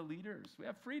pastor or the leaders. We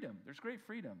have freedom. There's great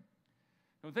freedom.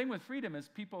 The thing with freedom is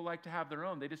people like to have their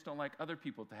own. They just don't like other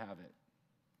people to have it.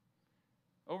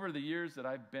 Over the years that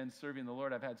I've been serving the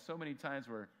Lord, I've had so many times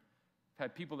where I've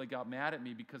had people that got mad at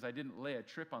me because I didn't lay a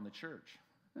trip on the church.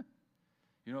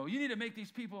 You need to make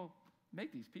these people.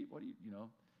 What do you.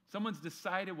 Someone's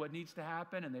decided what needs to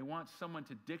happen, and they want someone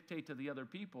to dictate to the other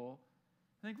people.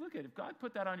 I think, look, if God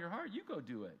put that on your heart, you go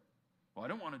do it. Well, I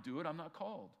don't want to do it. I'm not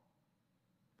called.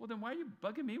 Well, then why are you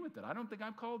bugging me with it? I don't think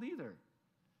I'm called either.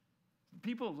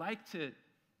 People like to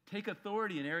take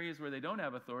authority in areas where they don't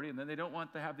have authority, and then they don't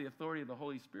want to have the authority of the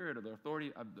Holy Spirit or the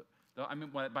authority of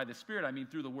by the Spirit, I mean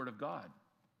through the Word of God.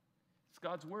 It's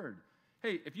God's Word.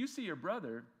 Hey, if you see your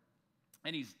brother,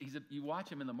 and you watch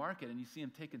him in the market, and you see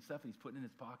him taking stuff, and he's putting it in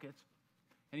his pockets,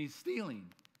 and he's stealing.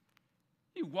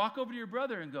 You walk over to your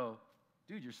brother and go,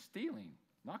 dude, you're stealing.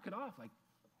 Knock it off. Like,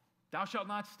 thou shalt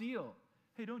not steal.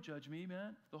 Hey, don't judge me,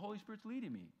 man. The Holy Spirit's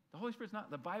leading me. The Holy Spirit's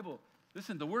not the Bible.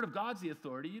 Listen, the Word of God's the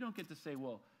authority. You don't get to say,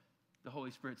 well, the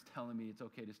Holy Spirit's telling me it's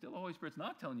okay to steal. The Holy Spirit's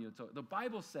not telling you it's okay. The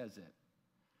Bible says it.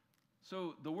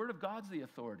 So the Word of God's the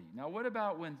authority. Now, what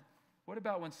about when What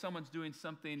about when someone's doing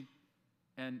something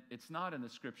and it's not in the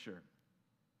Scripture?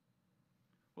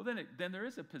 Well, then there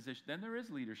is a position, then there is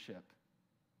leadership.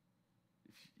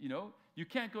 You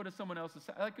can't go to someone else's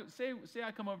house. Like, say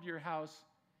I come over to your house,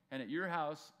 and at your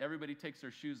house, everybody takes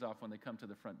their shoes off when they come to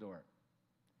the front door.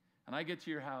 And I get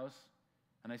to your house,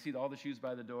 and I see all the shoes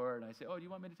by the door, and I say, oh, do you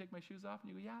want me to take my shoes off?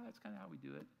 And you go, yeah, that's kind of how we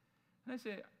do it. And I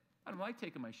say, I don't like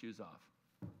taking my shoes off.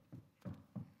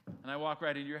 And I walk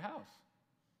right into your house.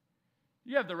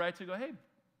 You have the right to go, hey,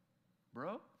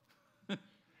 bro,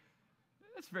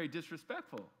 that's very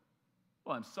disrespectful.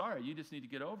 Well, I'm sorry, you just need to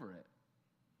get over it.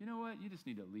 You know what? You just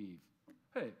need to leave.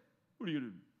 Hey, what are you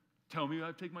going to tell me I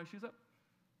have to take my shoes up?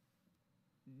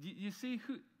 You see,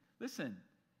 listen,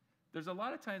 there's a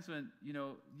lot of times when, you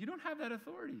don't have that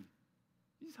authority.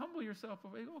 You just humble yourself.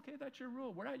 Okay, that's your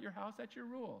rule. We're at your house. That's your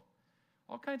rule.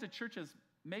 All kinds of churches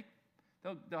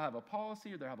they'll have a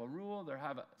policy, or they'll have a rule, they'll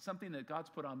have something that God's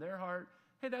put on their heart.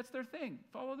 Hey, that's their thing.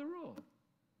 Follow the rule.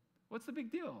 What's the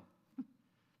big deal?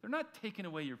 They're not taking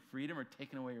away your freedom or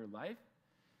taking away your life.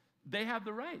 They have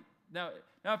the right. Now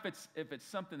if it's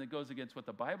something that goes against what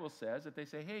the Bible says, if they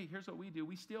say, hey, here's what we do,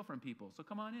 we steal from people, so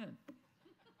come on in.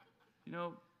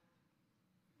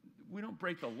 We don't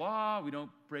break the law. We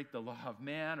don't break the law of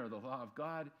man or the law of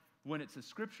God. When it's a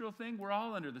scriptural thing, we're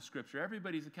all under the Scripture.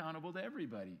 Everybody's accountable to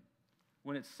everybody.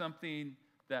 When it's something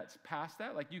that's past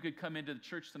that, like you could come into the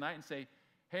church tonight and say,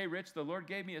 hey, Rich, the Lord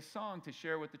gave me a song to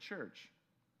share with the church.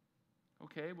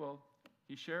 Okay, well,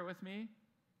 you share it with me,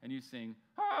 and you sing,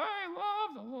 I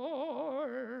love the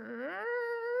Lord.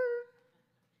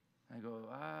 I go,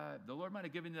 the Lord might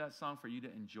have given you that song for you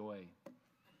to enjoy.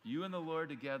 You and the Lord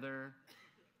together.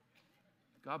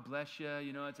 God bless you.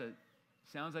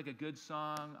 Sounds like a good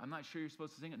song. I'm not sure you're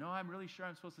supposed to sing it. No, I'm really sure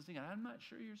I'm supposed to sing it. I'm not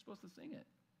sure you're supposed to sing it.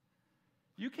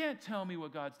 You can't tell me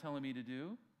what God's telling me to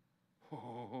do.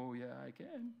 Oh, yeah, I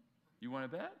can. You want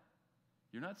to bet?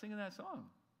 You're not singing that song.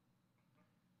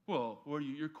 Well, or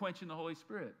you're quenching the Holy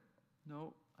Spirit.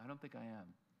 No, I don't think I am.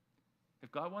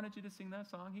 If God wanted you to sing that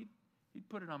song, he'd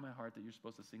put it on my heart that you're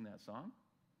supposed to sing that song.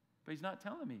 But he's not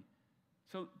telling me.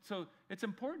 So it's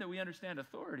important that we understand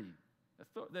authority.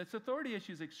 This authority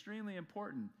issue is extremely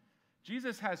important.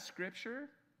 Jesus has Scripture.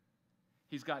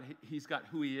 He's got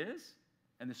who he is,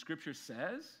 and the Scripture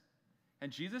says.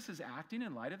 And Jesus is acting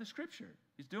in light of the Scripture.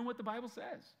 He's doing what the Bible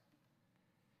says.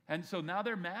 And so now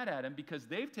they're mad at him because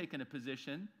they've taken a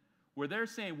position where they're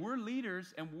saying, we're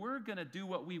leaders and we're going to do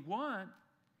what we want.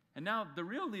 And now the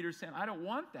real leader's saying, I don't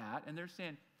want that. And they're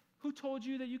saying, who told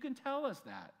you that you can tell us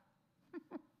that?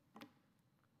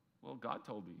 Well, God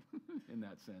told me in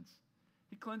that sense.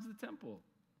 He cleansed the temple.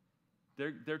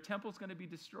 Their temple's going to be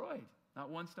destroyed. Not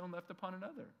one stone left upon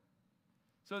another.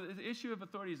 So the issue of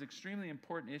authority is an extremely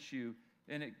important issue,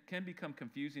 and it can become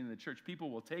confusing in the church. People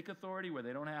will take authority where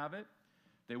they don't have it.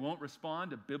 They won't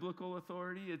respond to biblical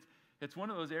authority. It's one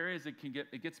of those areas that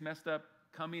it gets messed up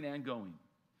coming and going.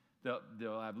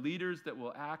 They'll have leaders that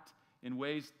will act in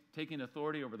ways taking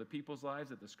authority over the people's lives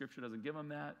that the Scripture doesn't give them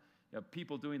that. You have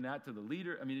people doing that to the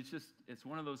leader. I mean, it's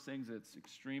one of those things that's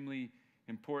extremely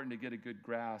important to get a good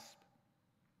grasp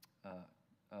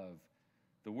of.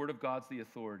 The Word of God's the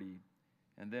authority.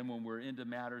 And then when we're into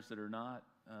matters that are not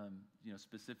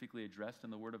specifically addressed in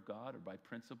the Word of God or by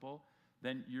principle,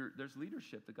 then there's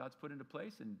leadership that God's put into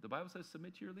place, and the Bible says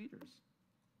submit to your leaders.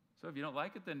 So if you don't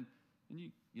like it, then you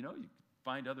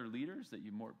find other leaders that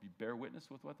you bear witness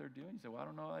with what they're doing. You say, well, I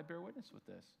don't know how I bear witness with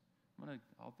this.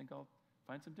 I'll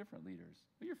find some different leaders.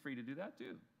 Well, you're free to do that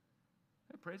too.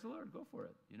 Hey, praise the Lord, go for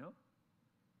it,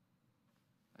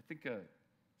 I think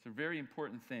it's a very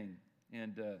important thing,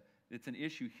 and it's an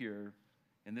issue here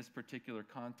in this particular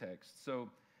context. So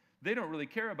they don't really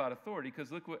care about authority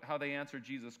because look how they answered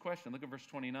Jesus' question. Look at verse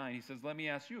 29. He says, let me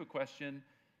ask you a question.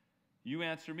 You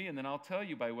answer me, and then I'll tell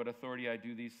you by what authority I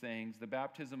do these things. The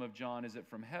baptism of John, is it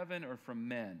from heaven or from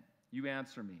men? You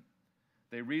answer me.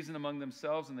 They reasoned among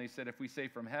themselves, and they said, if we say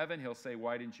from heaven, he'll say,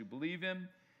 why didn't you believe him?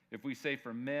 If we say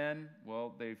from men,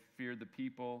 well, they feared the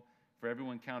people, for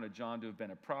everyone counted John to have been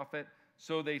a prophet.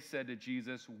 So they said to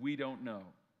Jesus, we don't know.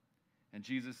 And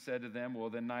Jesus said to them, well,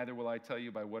 then neither will I tell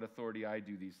you by what authority I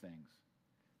do these things.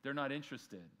 They're not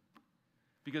interested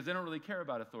because they don't really care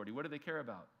about authority. What do they care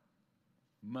about?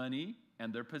 Money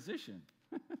and their position.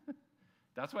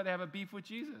 That's why they have a beef with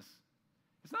Jesus.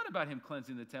 It's not about him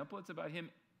cleansing the temple. It's about him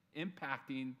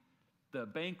impacting the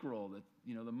bankroll,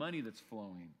 the money that's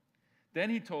flowing. Then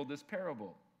he told this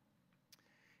parable.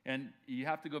 And you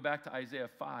have to go back to Isaiah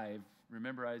 5.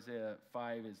 Remember, Isaiah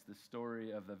 5 is the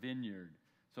story of the vineyard.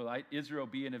 So Israel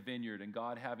being a vineyard and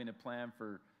God having a plan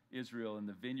for Israel and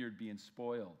the vineyard being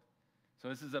spoiled. So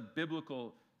this is a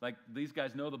biblical like these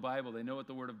guys know the Bible. They know what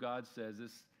the Word of God says.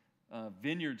 This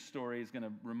vineyard story is going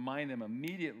to remind them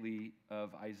immediately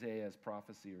of Isaiah's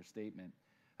prophecy or statement.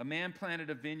 A man planted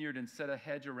a vineyard and set a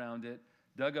hedge around it,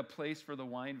 dug a place for the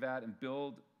wine vat and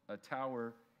built a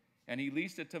tower, and he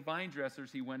leased it to vine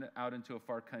dressers. He went out into a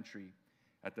far country.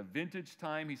 At the vintage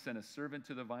time, he sent a servant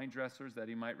to the vine dressers that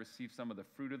he might receive some of the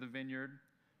fruit of the vineyard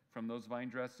from those vine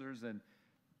dressers. And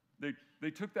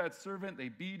they took that servant, they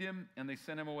beat him, and they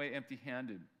sent him away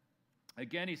empty-handed.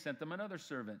 Again, he sent them another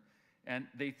servant, and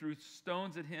they threw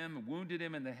stones at him, wounded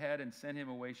him in the head, and sent him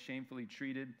away shamefully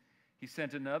treated. He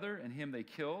sent another, and him they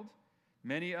killed,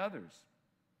 many others,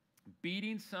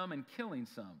 beating some and killing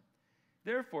some.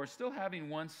 Therefore, still having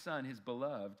one son, his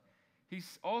beloved, he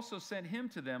also sent him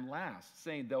to them last,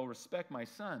 saying, they'll respect my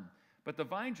son. But the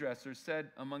vine dressers said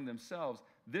among themselves,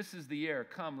 this is the heir,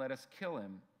 come, let us kill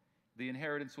him. The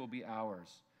inheritance will be ours.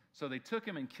 So they took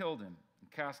him and killed him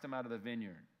and cast him out of the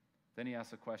vineyard. Then he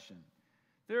asked a question.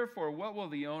 Therefore, what will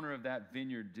the owner of that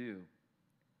vineyard do?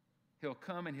 He'll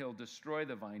come and he'll destroy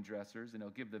the vine dressers, and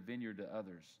he'll give the vineyard to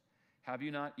others. Have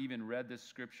you not even read this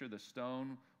scripture? The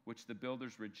stone which the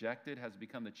builders rejected has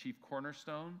become the chief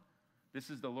cornerstone. This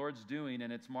is the Lord's doing,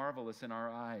 and it's marvelous in our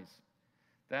eyes.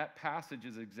 That passage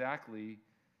is exactly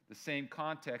the same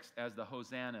context as the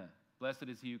Hosanna. Blessed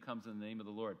is he who comes in the name of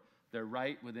the Lord. They're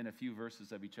right within a few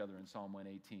verses of each other in Psalm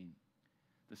 118.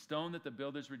 The stone that the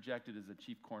builders rejected is the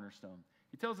chief cornerstone.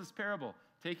 He tells this parable,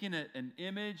 taking an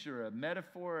image or a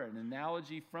metaphor, an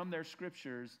analogy from their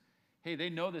scriptures. Hey, they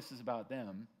know this is about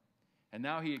them. And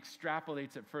now he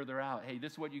extrapolates it further out. Hey,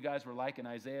 this is what you guys were like in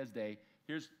Isaiah's day.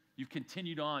 You've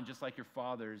continued on just like your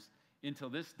fathers until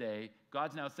this day.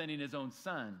 God's now sending his own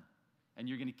son, and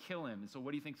you're going to kill him. And so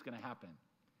what do you think is going to happen?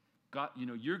 God,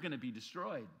 you're going to be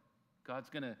destroyed. God's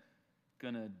going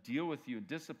to deal with you and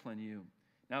discipline you.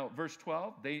 Now, verse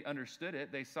 12, they understood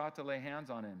it. They sought to lay hands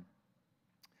on him.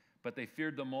 But they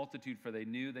feared the multitude, for they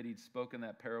knew that he'd spoken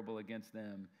that parable against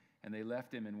them, and they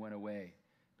left him and went away.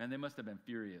 Man, they must have been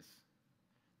furious.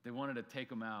 They wanted to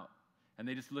take him out. And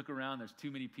they just look around. There's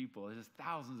too many people. There's just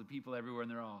thousands of people everywhere,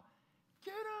 and they're all,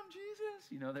 get him, Jesus.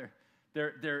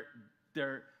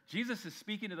 Jesus is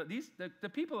speaking to the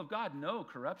people of God know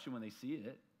corruption when they see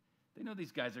it. They know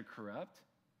these guys are corrupt.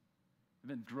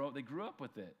 They grew up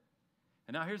with it.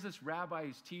 And now here's this rabbi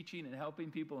who's teaching and helping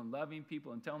people and loving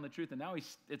people and telling the truth. And now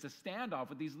it's a standoff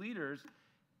with these leaders,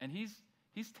 and he's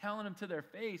telling them to their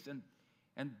face,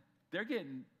 and they're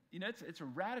getting, it's a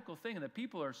radical thing, and the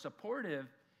people are supportive,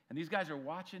 and these guys are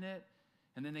watching it,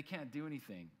 and then they can't do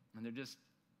anything, and they're just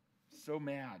so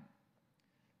mad.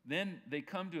 Then they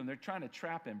come to him. They're trying to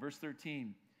trap him. Verse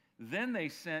 13. Then they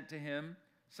sent to him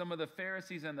some of the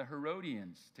Pharisees and the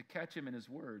Herodians to catch him in his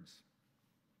words.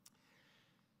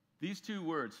 These two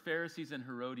words, Pharisees and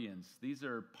Herodians, these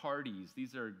are parties.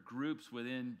 These are groups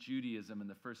within Judaism in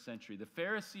the first century. The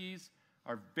Pharisees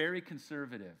are very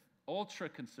conservative,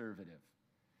 ultra-conservative.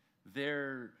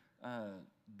 They're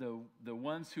the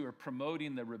ones who are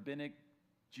promoting the rabbinic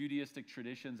Judaistic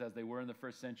traditions as they were in the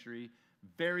first century,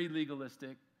 very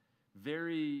legalistic,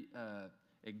 very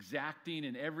exacting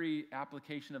in every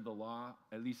application of the law,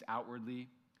 at least outwardly.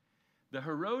 The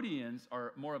Herodians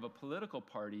are more of a political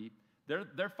party.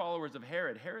 They're followers of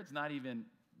Herod. Herod's not even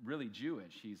really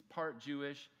Jewish. He's part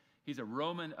Jewish. He's a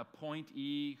Roman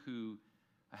appointee who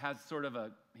has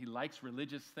he likes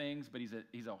religious things, but he's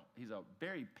a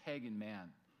very pagan man,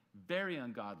 very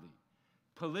ungodly,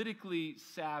 politically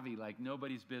savvy like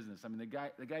nobody's business. I mean,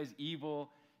 the guy's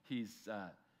evil. He's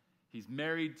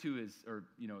married to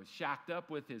shacked up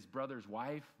with his brother's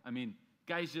wife. I mean,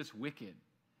 guy's just wicked.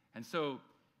 And so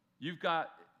you've got,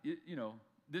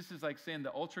 this is like saying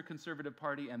the ultra-conservative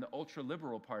party and the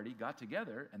ultra-liberal party got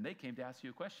together, and they came to ask you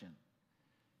a question.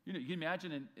 You can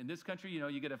imagine in this country,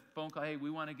 you get a phone call, hey,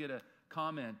 we want to get a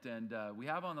comment, and we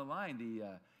have on the line the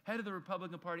head of the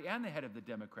Republican Party and the head of the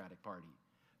Democratic Party.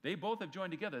 They both have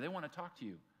joined together. They want to talk to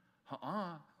you.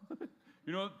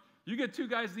 You get two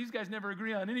guys, these guys never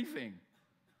agree on anything,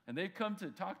 and they've come to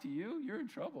talk to you, you're in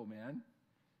trouble, man.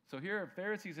 So here are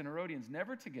Pharisees and Herodians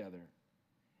never together,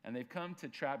 and they've come to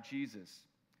trap Jesus.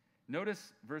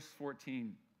 Notice verse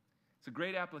 14. It's a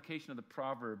great application of the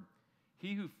proverb,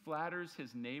 he who flatters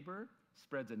his neighbor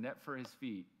spreads a net for his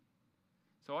feet.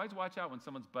 So always watch out when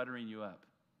someone's buttering you up.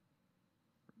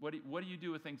 What do you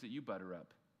do with things that you butter up?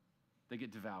 They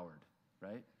get devoured,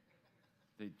 right?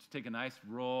 They just take a nice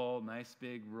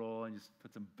big roll, and just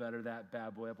put some butter that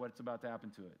bad boy up. What's about to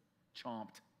happen to it?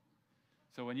 Chomped.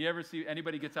 So when you ever see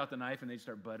anybody gets out the knife and they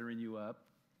start buttering you up,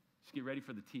 just get ready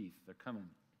for the teeth. They're coming.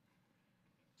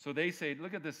 So they say,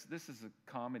 look at this. This is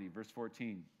a comedy. Verse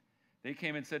 14. They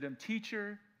came and said to him,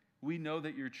 Teacher, We know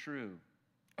that you're true.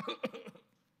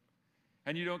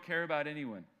 And you don't care about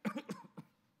anyone.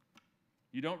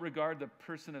 You don't regard the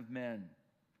person of men,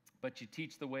 but you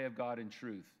teach the way of God in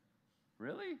truth.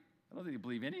 Really? I don't think you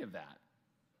believe any of that.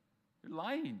 You're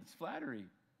lying. It's flattery.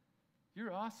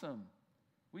 You're awesome.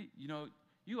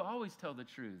 You always tell the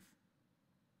truth.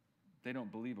 They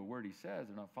don't believe a word he says.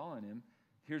 They're not following him.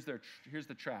 Here's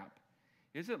the trap.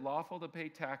 Is it lawful to pay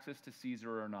taxes to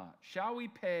Caesar or not? Shall we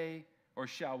pay or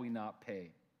shall we not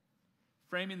pay?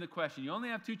 Framing the question. You only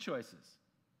have two choices.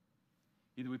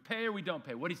 Either we pay or we don't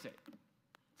pay. What do you say?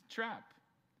 It's a trap.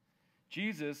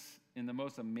 Jesus, in the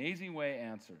most amazing way,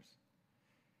 answers.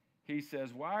 He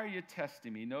says, why are you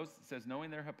testing me? It says, knowing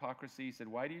their hypocrisy, he said,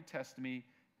 why do you test me?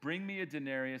 Bring me a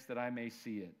denarius that I may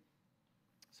see it.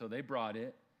 So they brought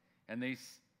it, and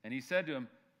he said to him,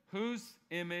 whose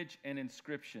image and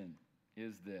inscription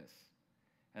is this?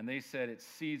 And they said, it's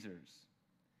Caesar's.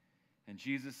 And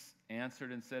Jesus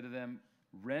answered and said to them,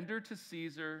 render to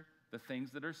Caesar the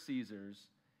things that are Caesar's,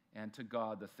 and to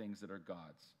God the things that are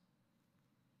God's.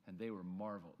 And they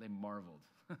marveled.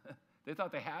 They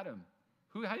thought they had him.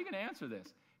 How are you going to answer this?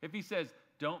 If he says,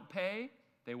 don't pay,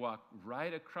 they walk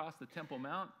right across the Temple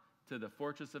Mount to the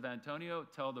fortress of Antonio,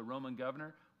 tell the Roman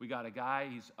governor, we got a guy,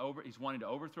 he's wanting to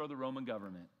overthrow the Roman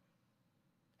government.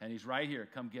 And he's right here,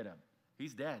 come get him.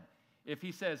 He's dead. If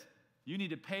he says, you need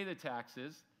to pay the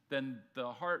taxes, then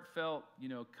the heartfelt,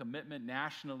 commitment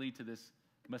nationally to this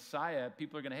Messiah,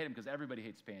 people are going to hate him because everybody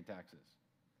hates paying taxes.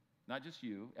 Not just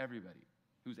you, everybody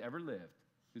who's ever lived,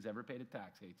 who's ever paid a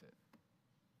tax hates it.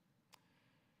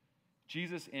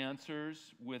 Jesus answers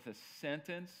with a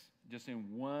sentence, just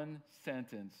in one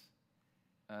sentence,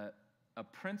 a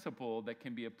principle that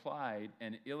can be applied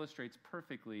and illustrates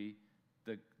perfectly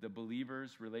the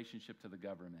believer's relationship to the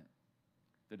government.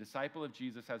 The disciple of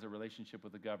Jesus has a relationship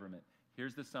with the government.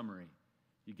 Here's the summary.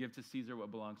 You give to Caesar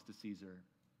what belongs to Caesar.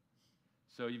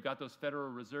 So you've got those Federal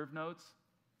Reserve notes.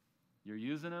 You're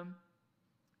using them.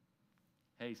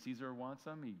 Hey, Caesar wants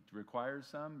some. He requires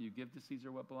some. You give to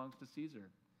Caesar what belongs to Caesar.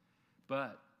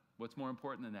 But what's more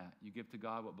important than that? You give to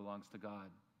God what belongs to God.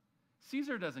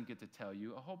 Caesar doesn't get to tell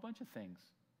you a whole bunch of things.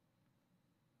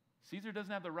 Caesar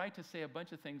doesn't have the right to say a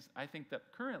bunch of things I think that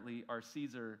currently our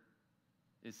Caesar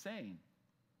is saying.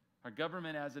 Our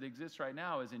government as it exists right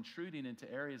now is intruding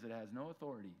into areas it has no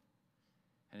authority.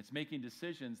 And it's making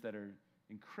decisions that are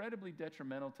incredibly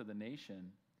detrimental to the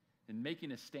nation and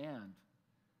making a stand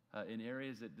in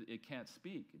areas that it can't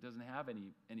speak. It doesn't have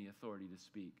any authority to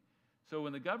speak. So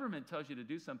when the government tells you to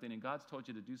do something and God's told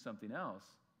you to do something else,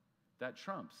 that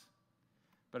trumps.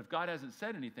 But if God hasn't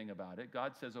said anything about it,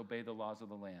 God says obey the laws of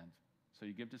the land. So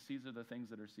you give to Caesar the things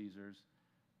that are Caesar's,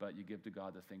 but you give to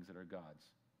God the things that are God's.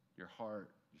 Your heart,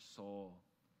 your soul,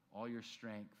 all your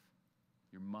strength,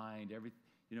 your mind, everything,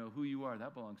 who you are,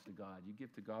 that belongs to God. You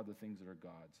give to God the things that are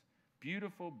God's.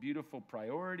 Beautiful, beautiful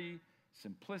priority,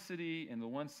 simplicity in the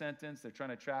one sentence. They're trying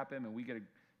to trap him, and we get a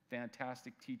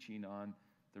fantastic teaching on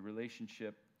the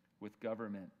relationship with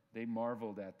government. They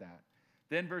marveled at that.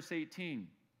 Then verse 18.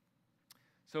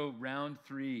 So round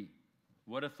 3,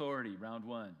 what authority? Round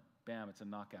 1, bam, it's a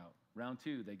knockout. Round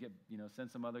 2, they get, send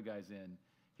some other guys in.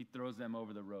 He throws them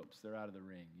over the ropes. They're out of the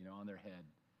ring, on their head.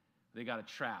 They got a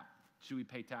trap. Should we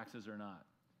pay taxes or not?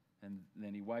 And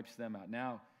then he wipes them out.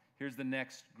 Now, here's the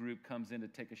next group comes in to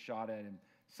take a shot at him.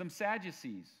 Some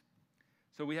Sadducees.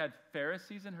 So we had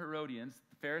Pharisees and Herodians.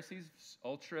 The Pharisees,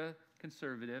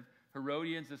 ultra-conservative.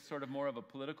 Herodians is sort of more of a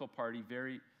political party.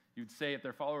 You'd say if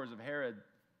they're followers of Herod,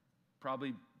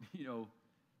 probably,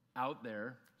 out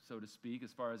there, so to speak,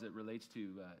 as far as it relates to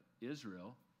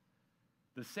Israel.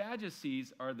 The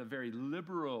Sadducees are the very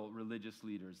liberal religious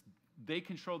leaders. They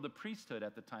controlled the priesthood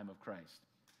at the time of Christ.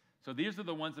 So these are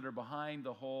the ones that are behind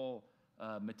the whole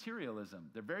materialism.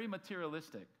 They're very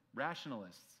materialistic,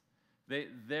 rationalists.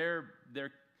 They're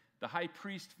the high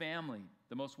priest family,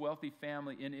 the most wealthy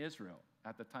family in Israel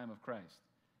at the time of Christ,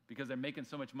 because they're making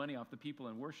so much money off the people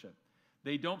in worship.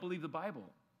 They don't believe the Bible.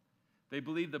 They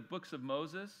believe the books of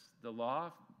Moses, the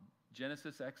law,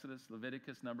 Genesis, Exodus,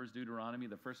 Leviticus, Numbers, Deuteronomy,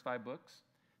 the first 5 books.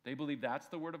 They believe that's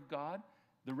the Word of God.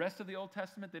 The rest of the Old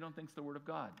Testament, they don't think it's the Word of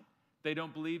God. They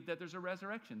don't believe that there's a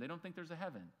resurrection. They don't think there's a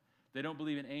heaven. They don't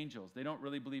believe in angels. They don't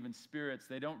really believe in spirits.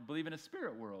 They don't believe in a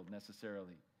spirit world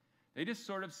necessarily. They just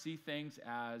sort of see things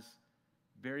as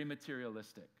very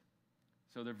materialistic.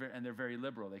 So they're very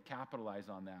liberal. They capitalize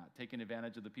on that, taking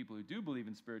advantage of the people who do believe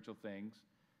in spiritual things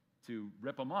to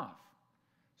rip them off.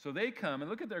 So they come and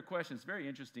look at their questions. It's very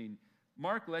interesting.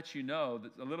 Mark lets you know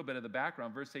a little bit of the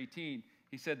background. Verse 18,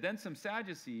 he said, then some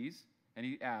Sadducees, and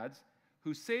he adds,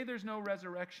 who say there's no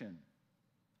resurrection.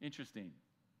 Interesting.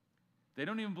 They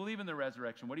don't even believe in the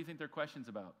resurrection. What do you think their question's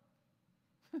about?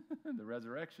 The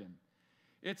resurrection.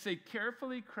 It's a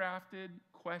carefully crafted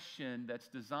question that's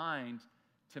designed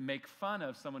to make fun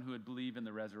of someone who would believe in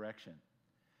the resurrection.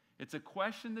 It's a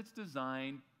question that's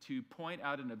designed to point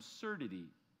out an absurdity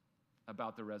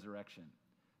about the resurrection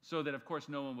so that, of course,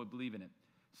 no one would believe in it.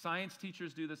 Science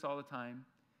teachers do this all the time.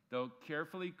 They'll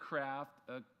carefully craft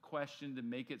a question to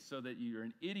make it so that you're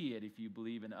an idiot if you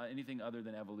believe in anything other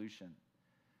than evolution.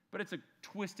 But it's a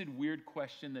twisted, weird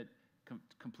question that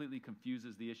completely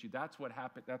confuses the issue. That's what's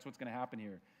going to happen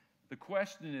here. The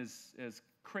question is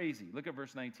crazy. Look at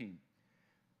verse 19.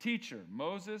 Teacher,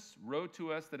 Moses wrote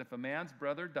to us that if a man's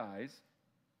brother dies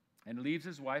and leaves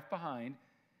his wife behind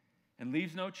and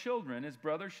leaves no children, his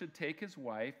brother should take his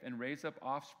wife and raise up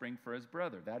offspring for his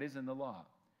brother. That is in the law.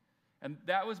 And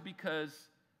that was because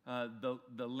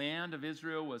the land of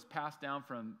Israel was passed down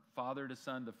from father to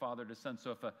son to father to son.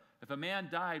 So if a man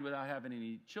died without having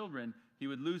any children, he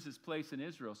would lose his place in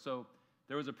Israel. So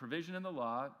there was a provision in the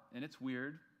law, and it's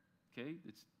weird. Okay,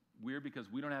 it's weird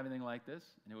because we don't have anything like this,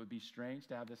 and it would be strange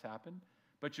to have this happen.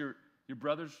 But your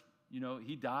brother's,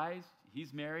 he dies,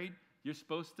 he's married. You're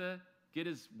supposed to get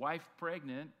his wife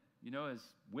pregnant, his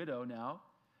widow now.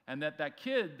 And that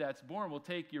kid that's born will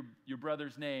take your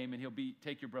brother's name, and he'll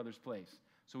take your brother's place.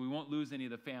 So we won't lose any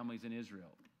of the families in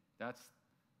Israel. That's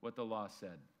what the law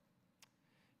said.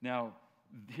 Now,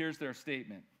 here's their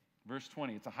statement. Verse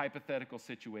 20, it's a hypothetical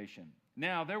situation.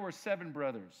 Now, there were 7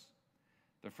 brothers.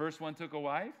 The first one took a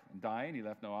wife, and dying, he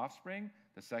left no offspring.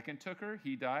 The second took her,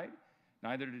 he died.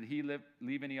 Neither did he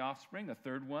leave any offspring. The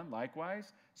third one,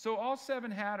 likewise. So all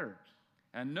 7 had her,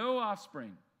 and no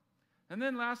offspring. And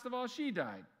then last of all, she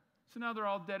died. So now they're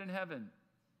all dead in heaven.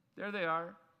 There they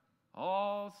are,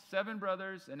 all 7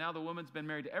 brothers, and now the woman's been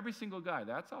married to every single guy.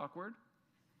 That's awkward.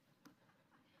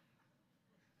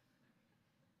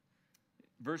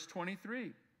 Verse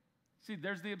 23. See,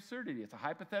 there's the absurdity. It's a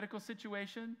hypothetical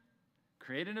situation.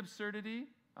 Create an absurdity.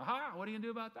 Aha, what are you going to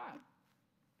do about that?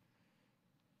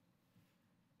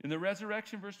 In the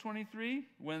resurrection, verse 23,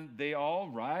 when they all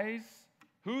rise,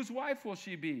 whose wife will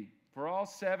she be? For all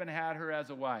 7 had her as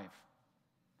a wife.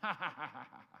 Ha ha ha ha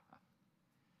ha.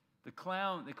 The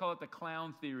clown, they call it the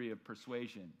clown theory of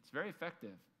persuasion. It's very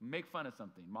effective. Make fun of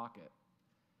something, mock it.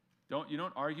 You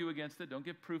don't argue against it. Don't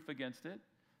give proof against it.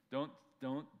 Don't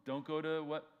go to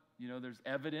what, there's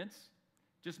evidence.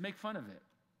 Just make fun of it.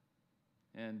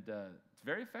 And it's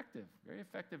very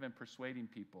effective in persuading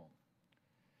people.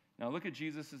 Now look at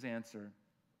Jesus' answer.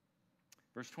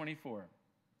 Verse 24.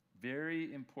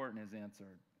 Very important, his answer.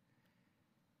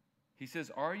 He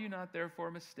says, are you not therefore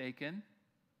mistaken,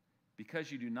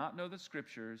 because you do not know the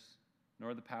Scriptures,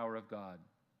 nor the power of God?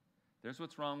 There's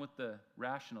what's wrong with the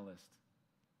rationalist.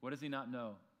 What does he not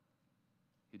know?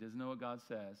 He doesn't know what God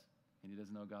says, and he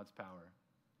doesn't know God's power.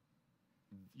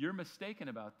 You're mistaken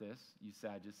about this, you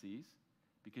Sadducees,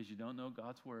 because you don't know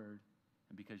God's word,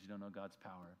 and because you don't know God's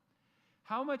power.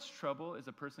 How much trouble is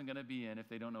a person going to be in if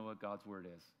they don't know what God's word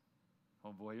is?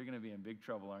 Oh boy, you're going to be in big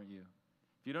trouble, aren't you?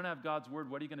 If you don't have God's word,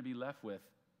 what are you going to be left with?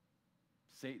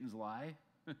 Satan's lie?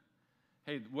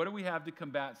 Hey, what do we have to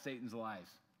combat Satan's lies?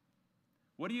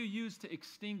 What do you use to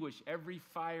extinguish every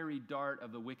fiery dart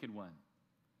of the wicked one?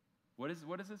 What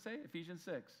does it say? Ephesians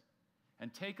 6.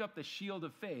 And take up the shield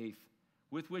of faith,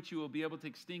 with which you will be able to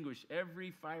extinguish every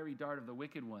fiery dart of the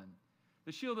wicked one.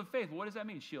 The shield of faith, what does that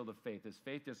mean, shield of faith? Is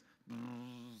faith just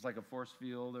like a force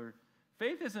field? Or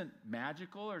faith isn't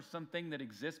magical or something that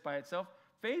exists by itself.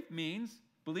 Faith means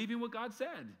believing what God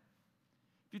said.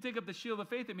 If you take up the shield of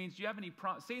faith, it means, do you have any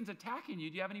Satan's attacking you.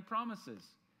 Do you have any promises?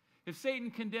 If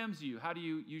Satan condemns you, how do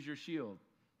you use your shield?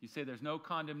 You say there's no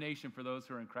condemnation for those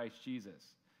who are in Christ Jesus.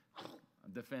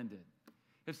 I'm defended.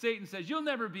 If Satan says, you'll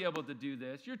never be able to do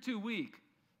this, you're too weak,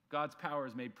 God's power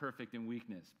is made perfect in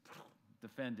weakness.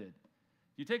 Defended.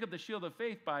 You take up the shield of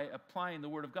faith by applying the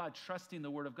word of God, trusting the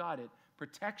word of God. It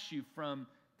protects you from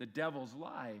the devil's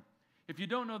lie. If you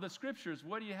don't know the Scriptures,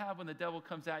 what do you have when the devil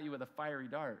comes at you with a fiery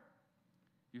dart?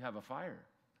 You have a fire.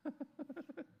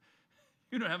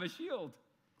 You don't have a shield.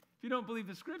 If you don't believe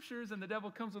the Scriptures and the devil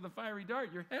comes with a fiery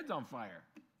dart, your head's on fire.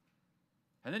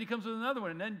 And then he comes with another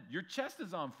one, and then your chest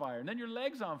is on fire, and then your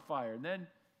leg's on fire, and then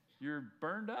you're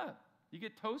burned up. You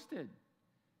get toasted.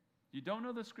 You don't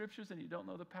know the Scriptures, and you don't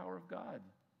know the power of God.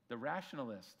 The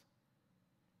rationalist.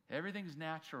 Everything's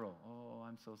natural. Oh,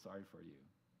 I'm so sorry for you.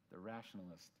 The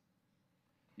rationalist.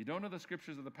 You don't know the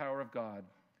Scriptures or the power of God.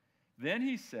 Then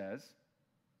he says,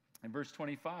 in verse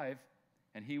 25,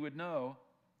 and he would know,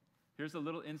 here's a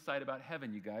little insight about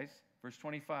heaven, you guys. Verse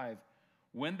 25,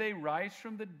 when they rise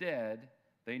from the dead,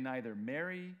 they neither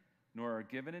marry nor are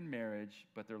given in marriage,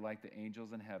 but they're like the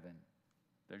angels in heaven.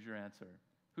 There's your answer.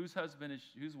 Whose husband is,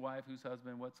 whose wife, whose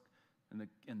husband, what's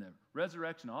in the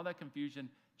resurrection, all that confusion,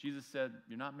 Jesus said,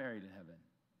 you're not married in heaven.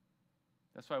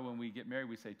 That's why when we get married,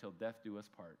 we say, till death do us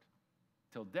part.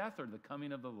 Till death or the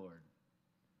coming of the Lord.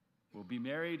 We'll be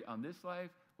married on this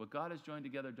life. What God has joined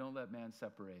together, don't let man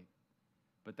separate.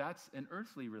 But that's an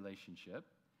earthly relationship.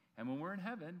 And when we're in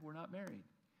heaven, we're not married.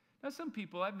 Now, some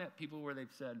people, I've met people where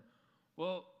they've said,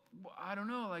 well, I don't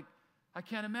know, like, I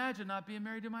can't imagine not being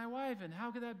married to my wife, and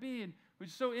how could that be? And we're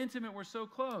so intimate, we're so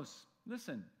close.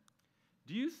 Listen,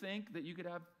 do you think that you could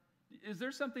have, is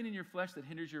there something in your flesh that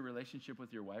hinders your relationship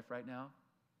with your wife right now?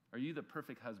 Are you the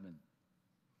perfect husband?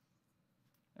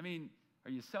 I mean,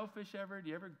 are you selfish ever? Do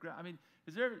you ever, I mean,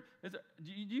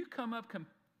 do you come up,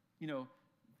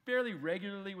 fairly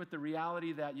regularly with the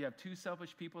reality that you have two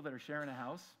selfish people that are sharing a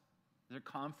house? Are there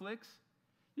conflicts?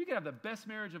 You can have the best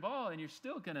marriage of all, and you're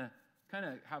still going to kind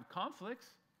of have conflicts.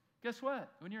 Guess what?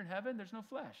 When you're in heaven, there's no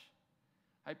flesh.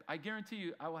 I guarantee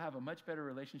you I will have a much better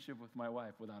relationship with my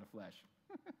wife without a flesh.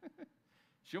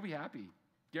 She'll be happy.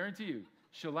 Guarantee you.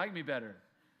 She'll like me better.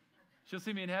 She'll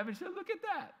see me in heaven. She'll look at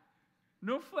that.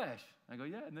 No flesh. I go,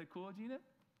 yeah, isn't that cool, Gina?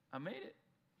 I made it.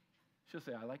 She'll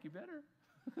say, I like you better.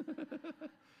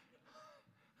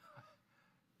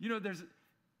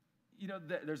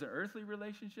 There's an earthly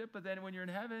relationship, but then when you're in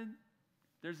heaven,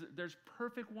 there's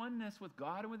perfect oneness with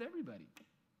God and with everybody.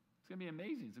 It's going to be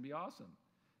amazing. It's going to be awesome.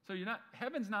 So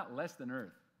heaven's not less than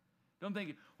earth. Don't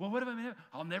think, well, what if I'm in heaven?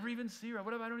 I'll never even see her.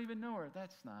 What if I don't even know her?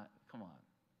 Come on.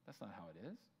 That's not how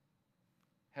it is.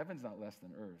 Heaven's not less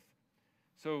than earth.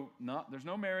 So there's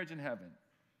no marriage in heaven.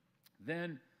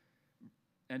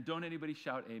 And don't anybody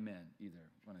shout amen either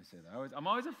when I say that. I'm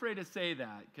always afraid to say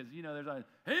that because, there's like,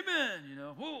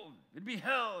 amen, whoa, it'd be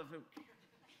hell if it...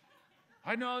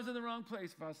 I know I was in the wrong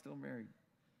place if I was still married.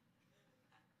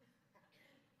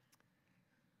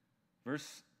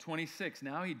 Verse 26,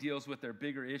 now he deals with their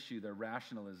bigger issue, their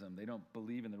rationalism. They don't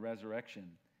believe in the resurrection.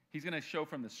 He's going to show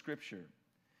from the scripture.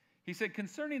 He said,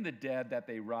 concerning the dead that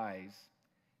they rise,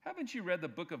 haven't you read the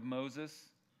book of Moses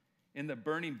in the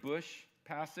burning bush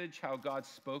passage, how God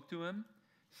spoke to him,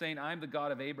 saying, I'm the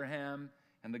God of Abraham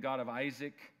and the God of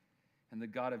Isaac and the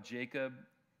God of Jacob.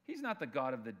 He's not the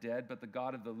God of the dead, but the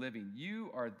God of the living.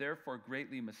 You are therefore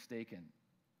greatly mistaken.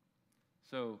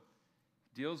 So,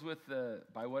 deals with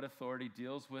by what authority,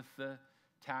 deals with the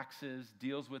taxes,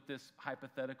 deals with this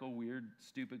hypothetical, weird,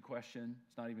 stupid question.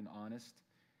 It's not even honest.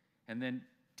 And then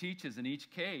teaches in each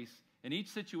case, in each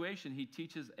situation, he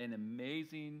teaches an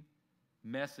amazing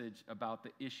message about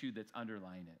the issue that's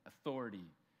underlying it, authority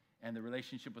and the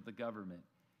relationship with the government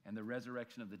and the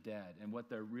resurrection of the dead and what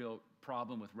their real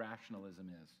problem with rationalism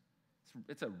is.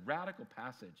 It's a radical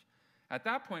passage. At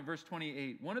that point, verse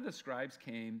 28, one of the scribes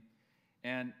came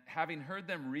and having heard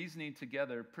them reasoning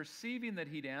together, perceiving that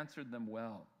he'd answered them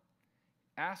well,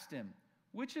 asked him,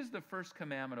 which is the first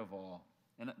commandment of all?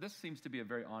 And this seems to be a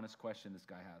very honest question this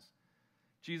guy has.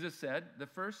 Jesus said, the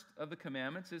first of the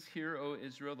commandments is, hear, O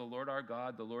Israel, the Lord our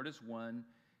God, the Lord is one,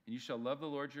 and you shall love the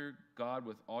Lord your God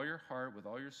with all your heart, with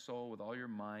all your soul, with all your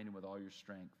mind, and with all your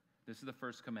strength. This is the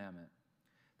first commandment.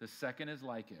 The second is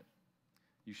like it.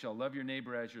 You shall love your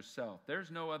neighbor as yourself.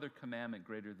 There's no other commandment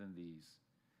greater than these.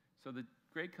 So the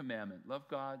great commandment, love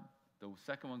God. The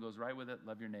second one goes right with it,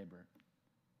 love your neighbor.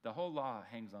 The whole law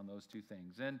hangs on those two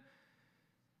things. And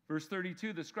verse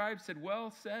 32, the scribe said,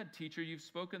 well said, teacher, you've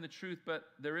spoken the truth, but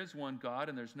there is one God,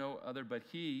 and there's no other but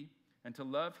he. And to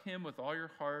love him with all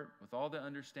your heart, with all the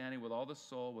understanding, with all the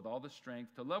soul, with all the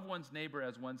strength, to love one's neighbor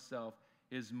as oneself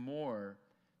is more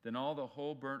than all the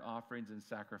whole burnt offerings and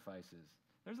sacrifices.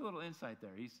 There's a little insight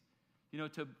there.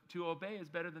 To obey is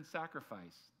better than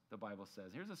sacrifice, the Bible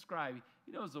says. Here's a scribe.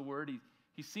 He knows the word.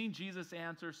 He's seen Jesus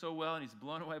answer so well, and he's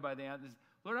blown away by the answer.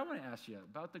 Lord, I want to ask you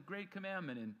about the great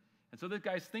commandment. And so this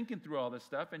guy's thinking through all this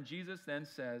stuff, and Jesus then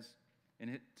says, in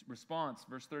his response,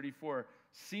 verse 34,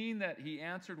 seeing that he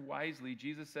answered wisely,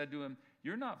 Jesus said to him,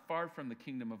 you're not far from the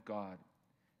kingdom of God.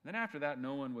 And then after that,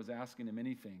 no one was asking him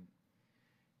anything.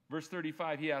 Verse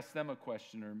 35, he asks them a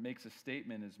question or makes a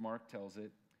statement, as Mark tells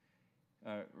it,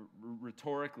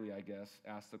 rhetorically, I guess,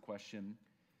 asks the question.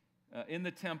 In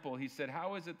the temple, he said,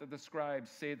 how is it that the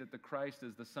scribes say that the Christ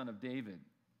is the son of David?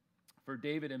 For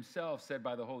David himself said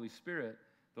by the Holy Spirit,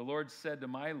 the Lord said to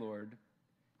my Lord.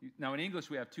 Now in English,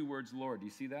 we have two words, Lord. Do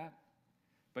you see that?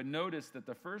 But notice that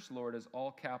the first Lord is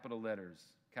all capital letters,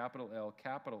 capital L,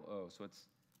 capital O. So it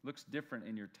looks different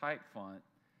in your type font.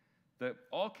 The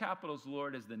all capitals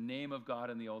Lord is the name of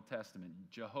God in the Old Testament,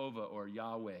 Jehovah or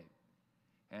Yahweh.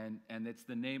 And it's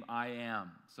the name I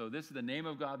am. So this is the name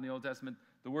of God in the Old Testament.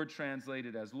 The word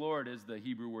translated as Lord is the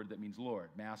Hebrew word that means Lord,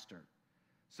 master.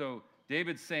 So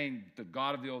David's saying the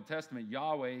God of the Old Testament,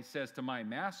 Yahweh, says to my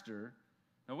master,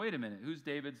 now wait a minute, who's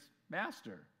David's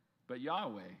master but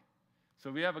Yahweh?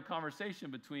 So we have a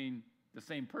conversation between the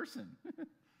same person.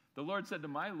 The Lord said to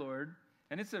my Lord,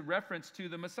 and it's a reference to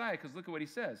the Messiah, because look at what he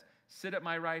says. Sit at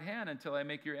my right hand until I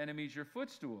make your enemies your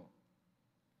footstool.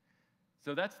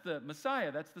 So that's the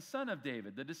Messiah. That's the son of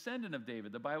David, the descendant of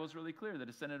David. The Bible's really clear. The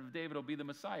descendant of David will be the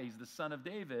Messiah. He's the son of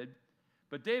David,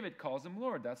 but David calls him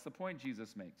Lord. That's the point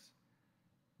Jesus makes.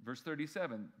 Verse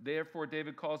 37, therefore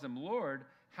David calls him Lord.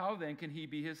 How then can he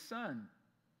be his son?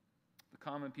 The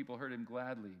common people heard him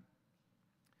gladly.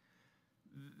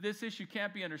 This issue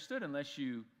can't be understood unless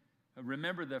you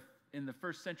remember in the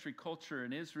first century culture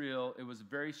in Israel, it was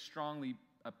very strongly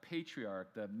a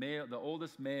patriarch, the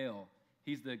oldest male.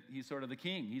 He's sort of the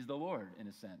king. He's the Lord, in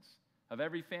a sense, of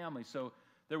every family. So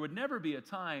there would never be a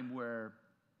time where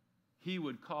he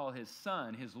would call his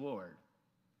son his Lord.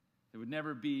 There would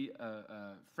never be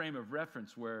a frame of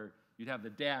reference where you'd have the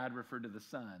dad refer to the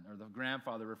son or the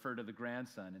grandfather refer to the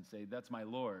grandson and say, that's my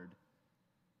Lord,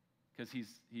 because he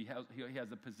has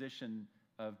the position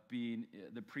of being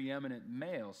the preeminent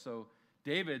male. So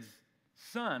David's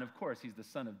son, of course, he's the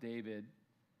son of David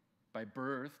by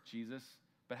birth, Jesus.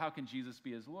 But how can Jesus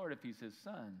be his Lord if he's his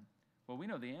son? Well, we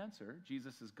know the answer.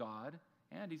 Jesus is God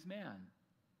and he's man.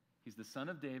 He's the son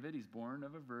of David. He's born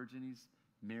of a virgin. He's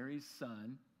Mary's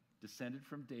son, descended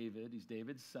from David. He's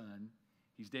David's son.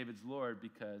 He's David's Lord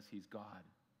because he's God.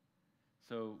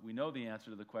 So we know the answer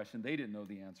to the question. They didn't know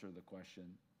the answer to the question.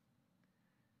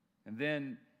 And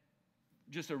then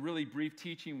just a really brief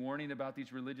teaching warning about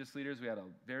these religious leaders. We had a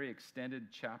very extended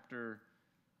chapter,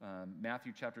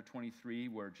 Matthew chapter 23,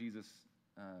 where Jesus,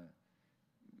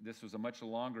 this was a much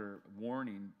longer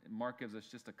warning. Mark gives us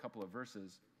just a couple of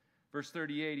verses. Verse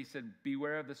 38, he said,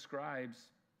 beware of the scribes.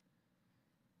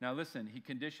 Now listen, he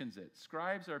conditions it.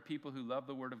 Scribes are people who love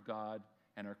the word of God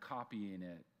and are copying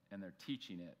it, and they're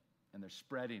teaching it, and they're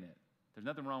spreading it. There's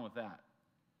nothing wrong with that.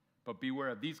 But beware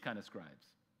of these kind of scribes.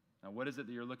 Now, what is it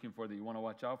that you're looking for that you want to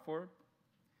watch out for?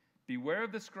 Beware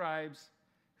of the scribes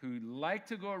who like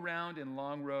to go around in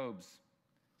long robes.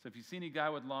 So if you see any guy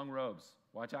with long robes,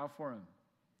 watch out for him.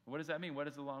 What does that mean? What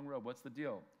is the long robe? What's the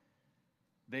deal?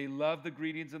 They love the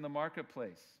greetings in the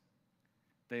marketplace.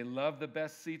 They love the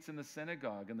best seats in the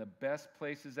synagogue and the best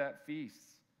places at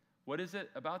feasts. What is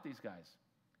it about these guys?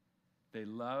 They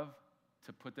love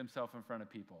to put themselves in front of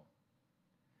people.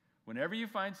 Whenever you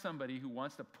find somebody who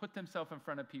wants to put themselves in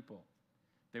front of people,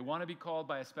 they want to be called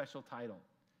by a special title.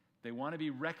 They want to be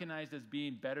recognized as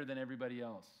being better than everybody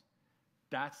else.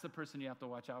 That's the person you have to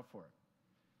watch out for.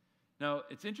 Now,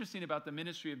 it's interesting about the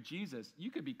ministry of Jesus. You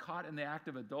could be caught in the act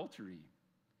of adultery.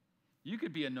 You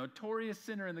could be a notorious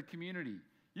sinner in the community.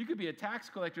 You could be a tax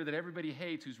collector that everybody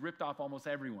hates who's ripped off almost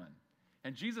everyone.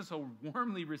 And Jesus will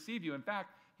warmly receive you. In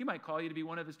fact, he might call you to be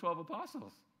one of his 12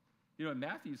 apostles. You know, in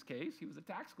Matthew's case, he was a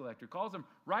tax collector. Calls him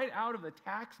right out of the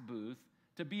tax booth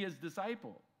to be his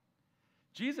disciple.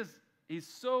 Jesus, he's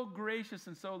so gracious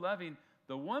and so loving.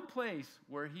 The one place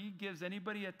where he gives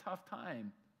anybody a tough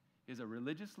time is a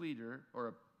religious leader or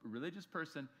a religious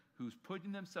person who's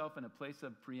putting themselves in a place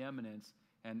of preeminence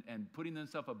and putting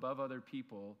themselves above other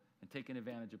people and taking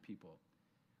advantage of people.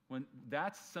 When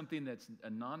that's something that's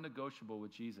a non-negotiable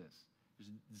with Jesus.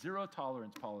 There's zero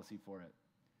tolerance policy for it.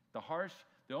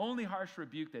 The only harsh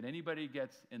rebuke that anybody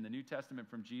gets in the New Testament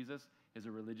from Jesus is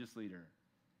a religious leader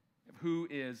who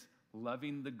is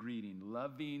loving the greeting,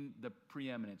 loving the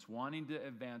preeminence, wanting to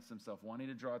advance themselves, wanting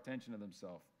to draw attention to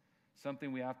themselves.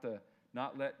 Something we have to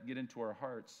not let get into our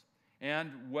hearts.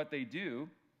 And what they do,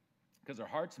 because their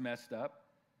heart's messed up,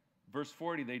 verse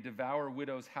 40, they devour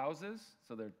widows' houses,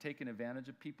 so they're taking advantage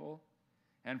of people.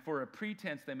 And for a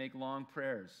pretense, they make long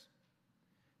prayers.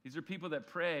 These are people that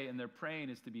pray, and their praying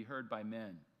is to be heard by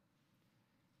men.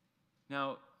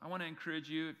 Now, I want to encourage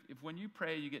you, if when you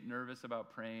pray, you get nervous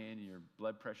about praying, and your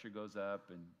blood pressure goes up,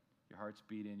 and your heart's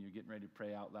beating, you're getting ready to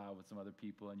pray out loud with some other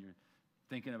people, and you're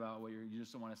thinking about what you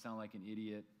just don't want to sound like an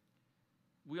idiot.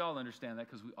 We all understand that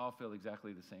because we all feel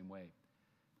exactly the same way.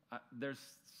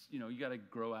 You got to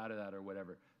grow out of that or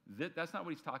whatever. That's not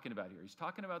what he's talking about here. He's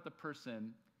talking about the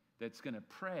person that's going to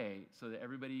pray so that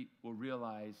everybody will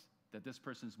realize that this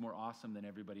person's more awesome than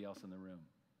everybody else in the room.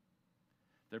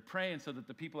 They're praying so that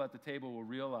the people at the table will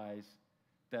realize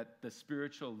that the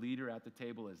spiritual leader at the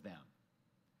table is them.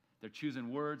 They're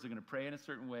choosing words. They're going to pray in a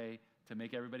certain way to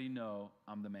make everybody know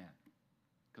I'm the man.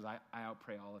 Because I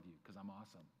outpray all of you because I'm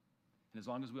awesome. And as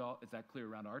long as it's that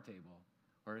clear around our table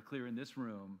or clear in this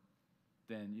room,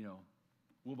 then,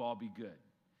 we'll all be good.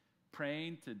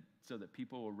 praying so that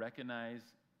people will recognize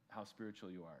how spiritual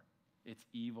you are. It's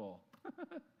evil.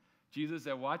 Jesus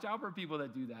said, watch out for people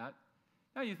that do that.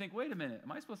 Now you think, wait a minute,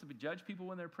 am I supposed to judge people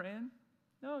when they're praying?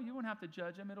 No, you won't have to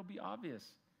judge them. It'll be obvious.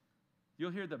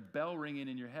 You'll hear the bell ringing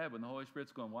in your head when the Holy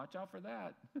Spirit's going, watch out for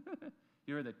that.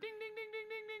 You hear the ding, ding, ding, ding,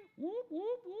 ding, ding, whoop,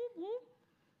 whoop, whoop,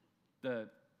 whoop.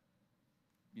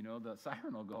 The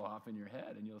siren will go off in your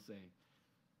head, and you'll say,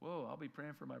 whoa, I'll be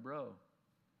praying for my bro.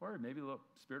 Or maybe the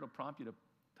Spirit will prompt you to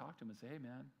talk to him and say, hey,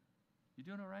 man, you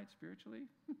doing all right spiritually?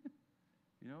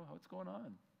 What's going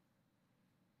on?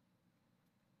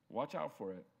 Watch out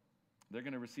for it. They're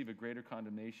going to receive a greater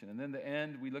condemnation. And then the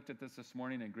end, we looked at this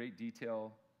morning in great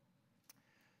detail.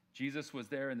 Jesus was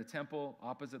there in the temple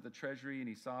opposite the treasury, and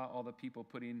he saw all the people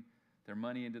putting their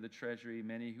money into the treasury.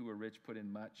 Many who were rich put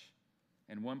in much.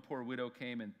 And one poor widow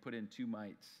came and put in 2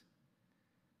 mites,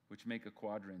 which make a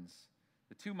quadrans.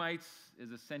 The 2 mites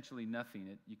is essentially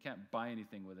nothing. You can't buy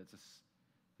anything with it. It's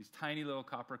these tiny little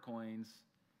copper coins,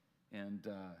 and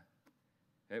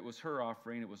it was her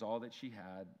offering. It was all that she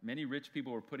had. Many rich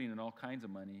people were putting in all kinds of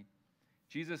money.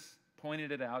 Jesus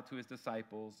pointed it out to his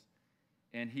disciples,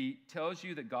 and he tells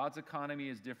you that God's economy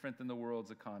is different than the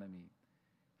world's economy.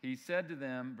 He said to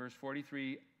them, verse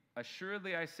 43,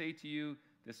 assuredly I say to you,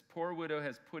 this poor widow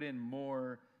has put in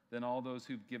more than all those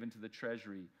who've given to the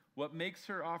treasury. What makes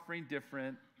her offering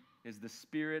different is the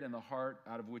spirit and the heart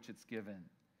out of which it's given.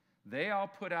 They all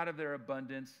put out of their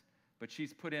abundance, but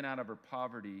she's put in out of her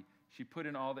poverty. She put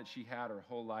in all that she had, her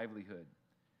whole livelihood.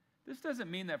 This doesn't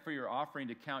mean that for your offering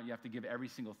to count, you have to give every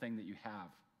single thing that you have.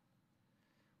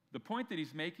 The point that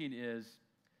he's making is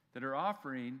that her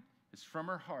offering is from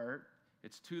her heart.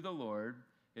 It's to the Lord.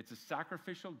 It's a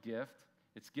sacrificial gift.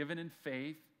 It's given in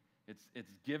faith.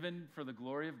 It's given for the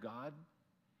glory of God,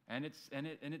 and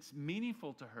it's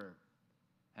meaningful to her.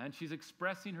 And she's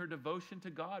expressing her devotion to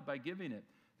God by giving it.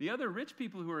 The other rich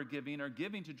people who are giving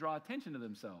to draw attention to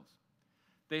themselves.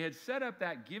 They had set up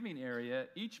that giving area.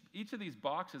 Each of these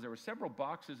boxes, there were several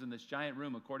boxes in this giant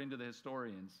room, according to the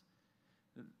historians.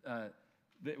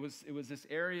 It was this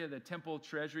area, the temple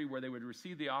treasury, where they would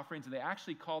receive the offerings, and they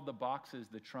actually called the boxes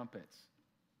the trumpets.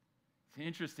 It's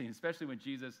interesting, especially when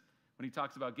Jesus, when he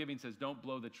talks about giving, says, don't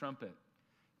blow the trumpet.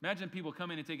 Imagine people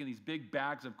coming and taking these big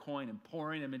bags of coin and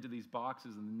pouring them into these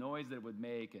boxes, and the noise that it would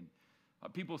make, and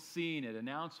people seeing it,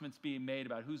 announcements being made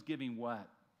about who's giving what.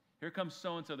 Here comes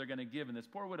so-and-so, they're going to give. And this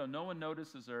poor widow, no one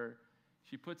notices her.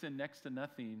 She puts in next to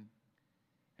nothing.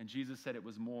 And Jesus said it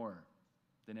was more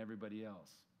than everybody else.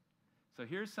 So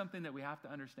here's something that we have to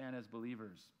understand as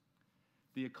believers.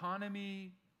 The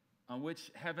economy on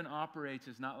which heaven operates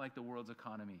is not like the world's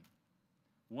economy.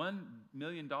 $1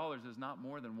 million is not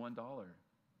more than $1.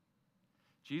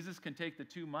 Jesus can take the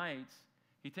 2 mites.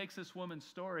 He takes this woman's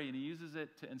story and he uses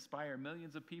it to inspire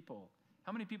millions of people.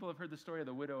 How many people have heard the story of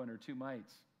the widow and her 2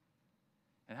 mites?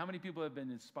 And how many people have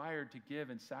been inspired to give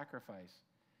and sacrifice?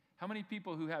 How many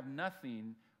people who have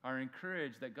nothing are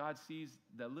encouraged that God sees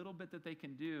the little bit that they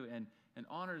can do and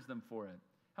honors them for it?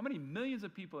 How many millions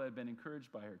of people have been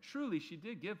encouraged by her? Truly, she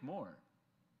did give more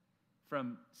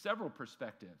from several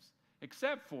perspectives,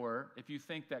 except for if you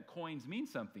think that coins mean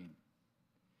something.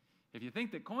 If you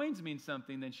think that coins mean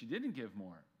something, then she didn't give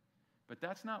more. But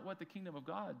that's not what the kingdom of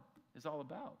God is all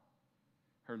about.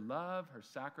 Her love, her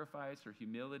sacrifice, her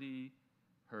humility,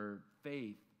 her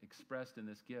faith expressed in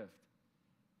this gift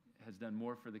has done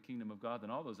more for the kingdom of God than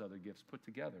all those other gifts put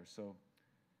together. So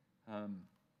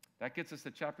that gets us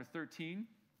to chapter 13.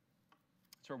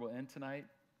 That's where we'll end tonight.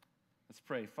 Let's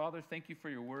pray. Father, thank you for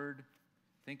your word.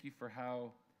 Thank you for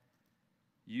how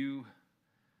you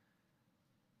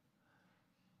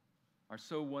are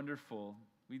so wonderful.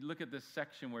 We look at this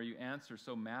section where you answer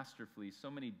so masterfully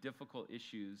so many difficult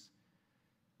issues.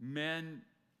 Men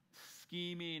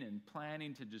scheming and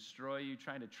planning to destroy you,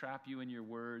 trying to trap you in your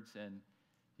words, and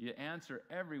you answer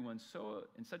everyone so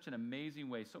in such an amazing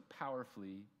way, so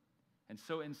powerfully and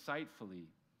so insightfully.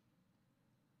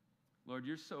 Lord,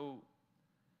 you're so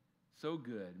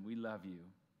good, and we love you.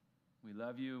 We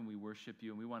love you, and we worship you,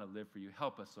 and we want to live for you.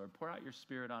 Help us, Lord. Pour out your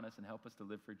Spirit on us and help us to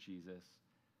live for Jesus.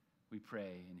 We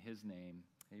pray in his name.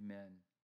 Amen.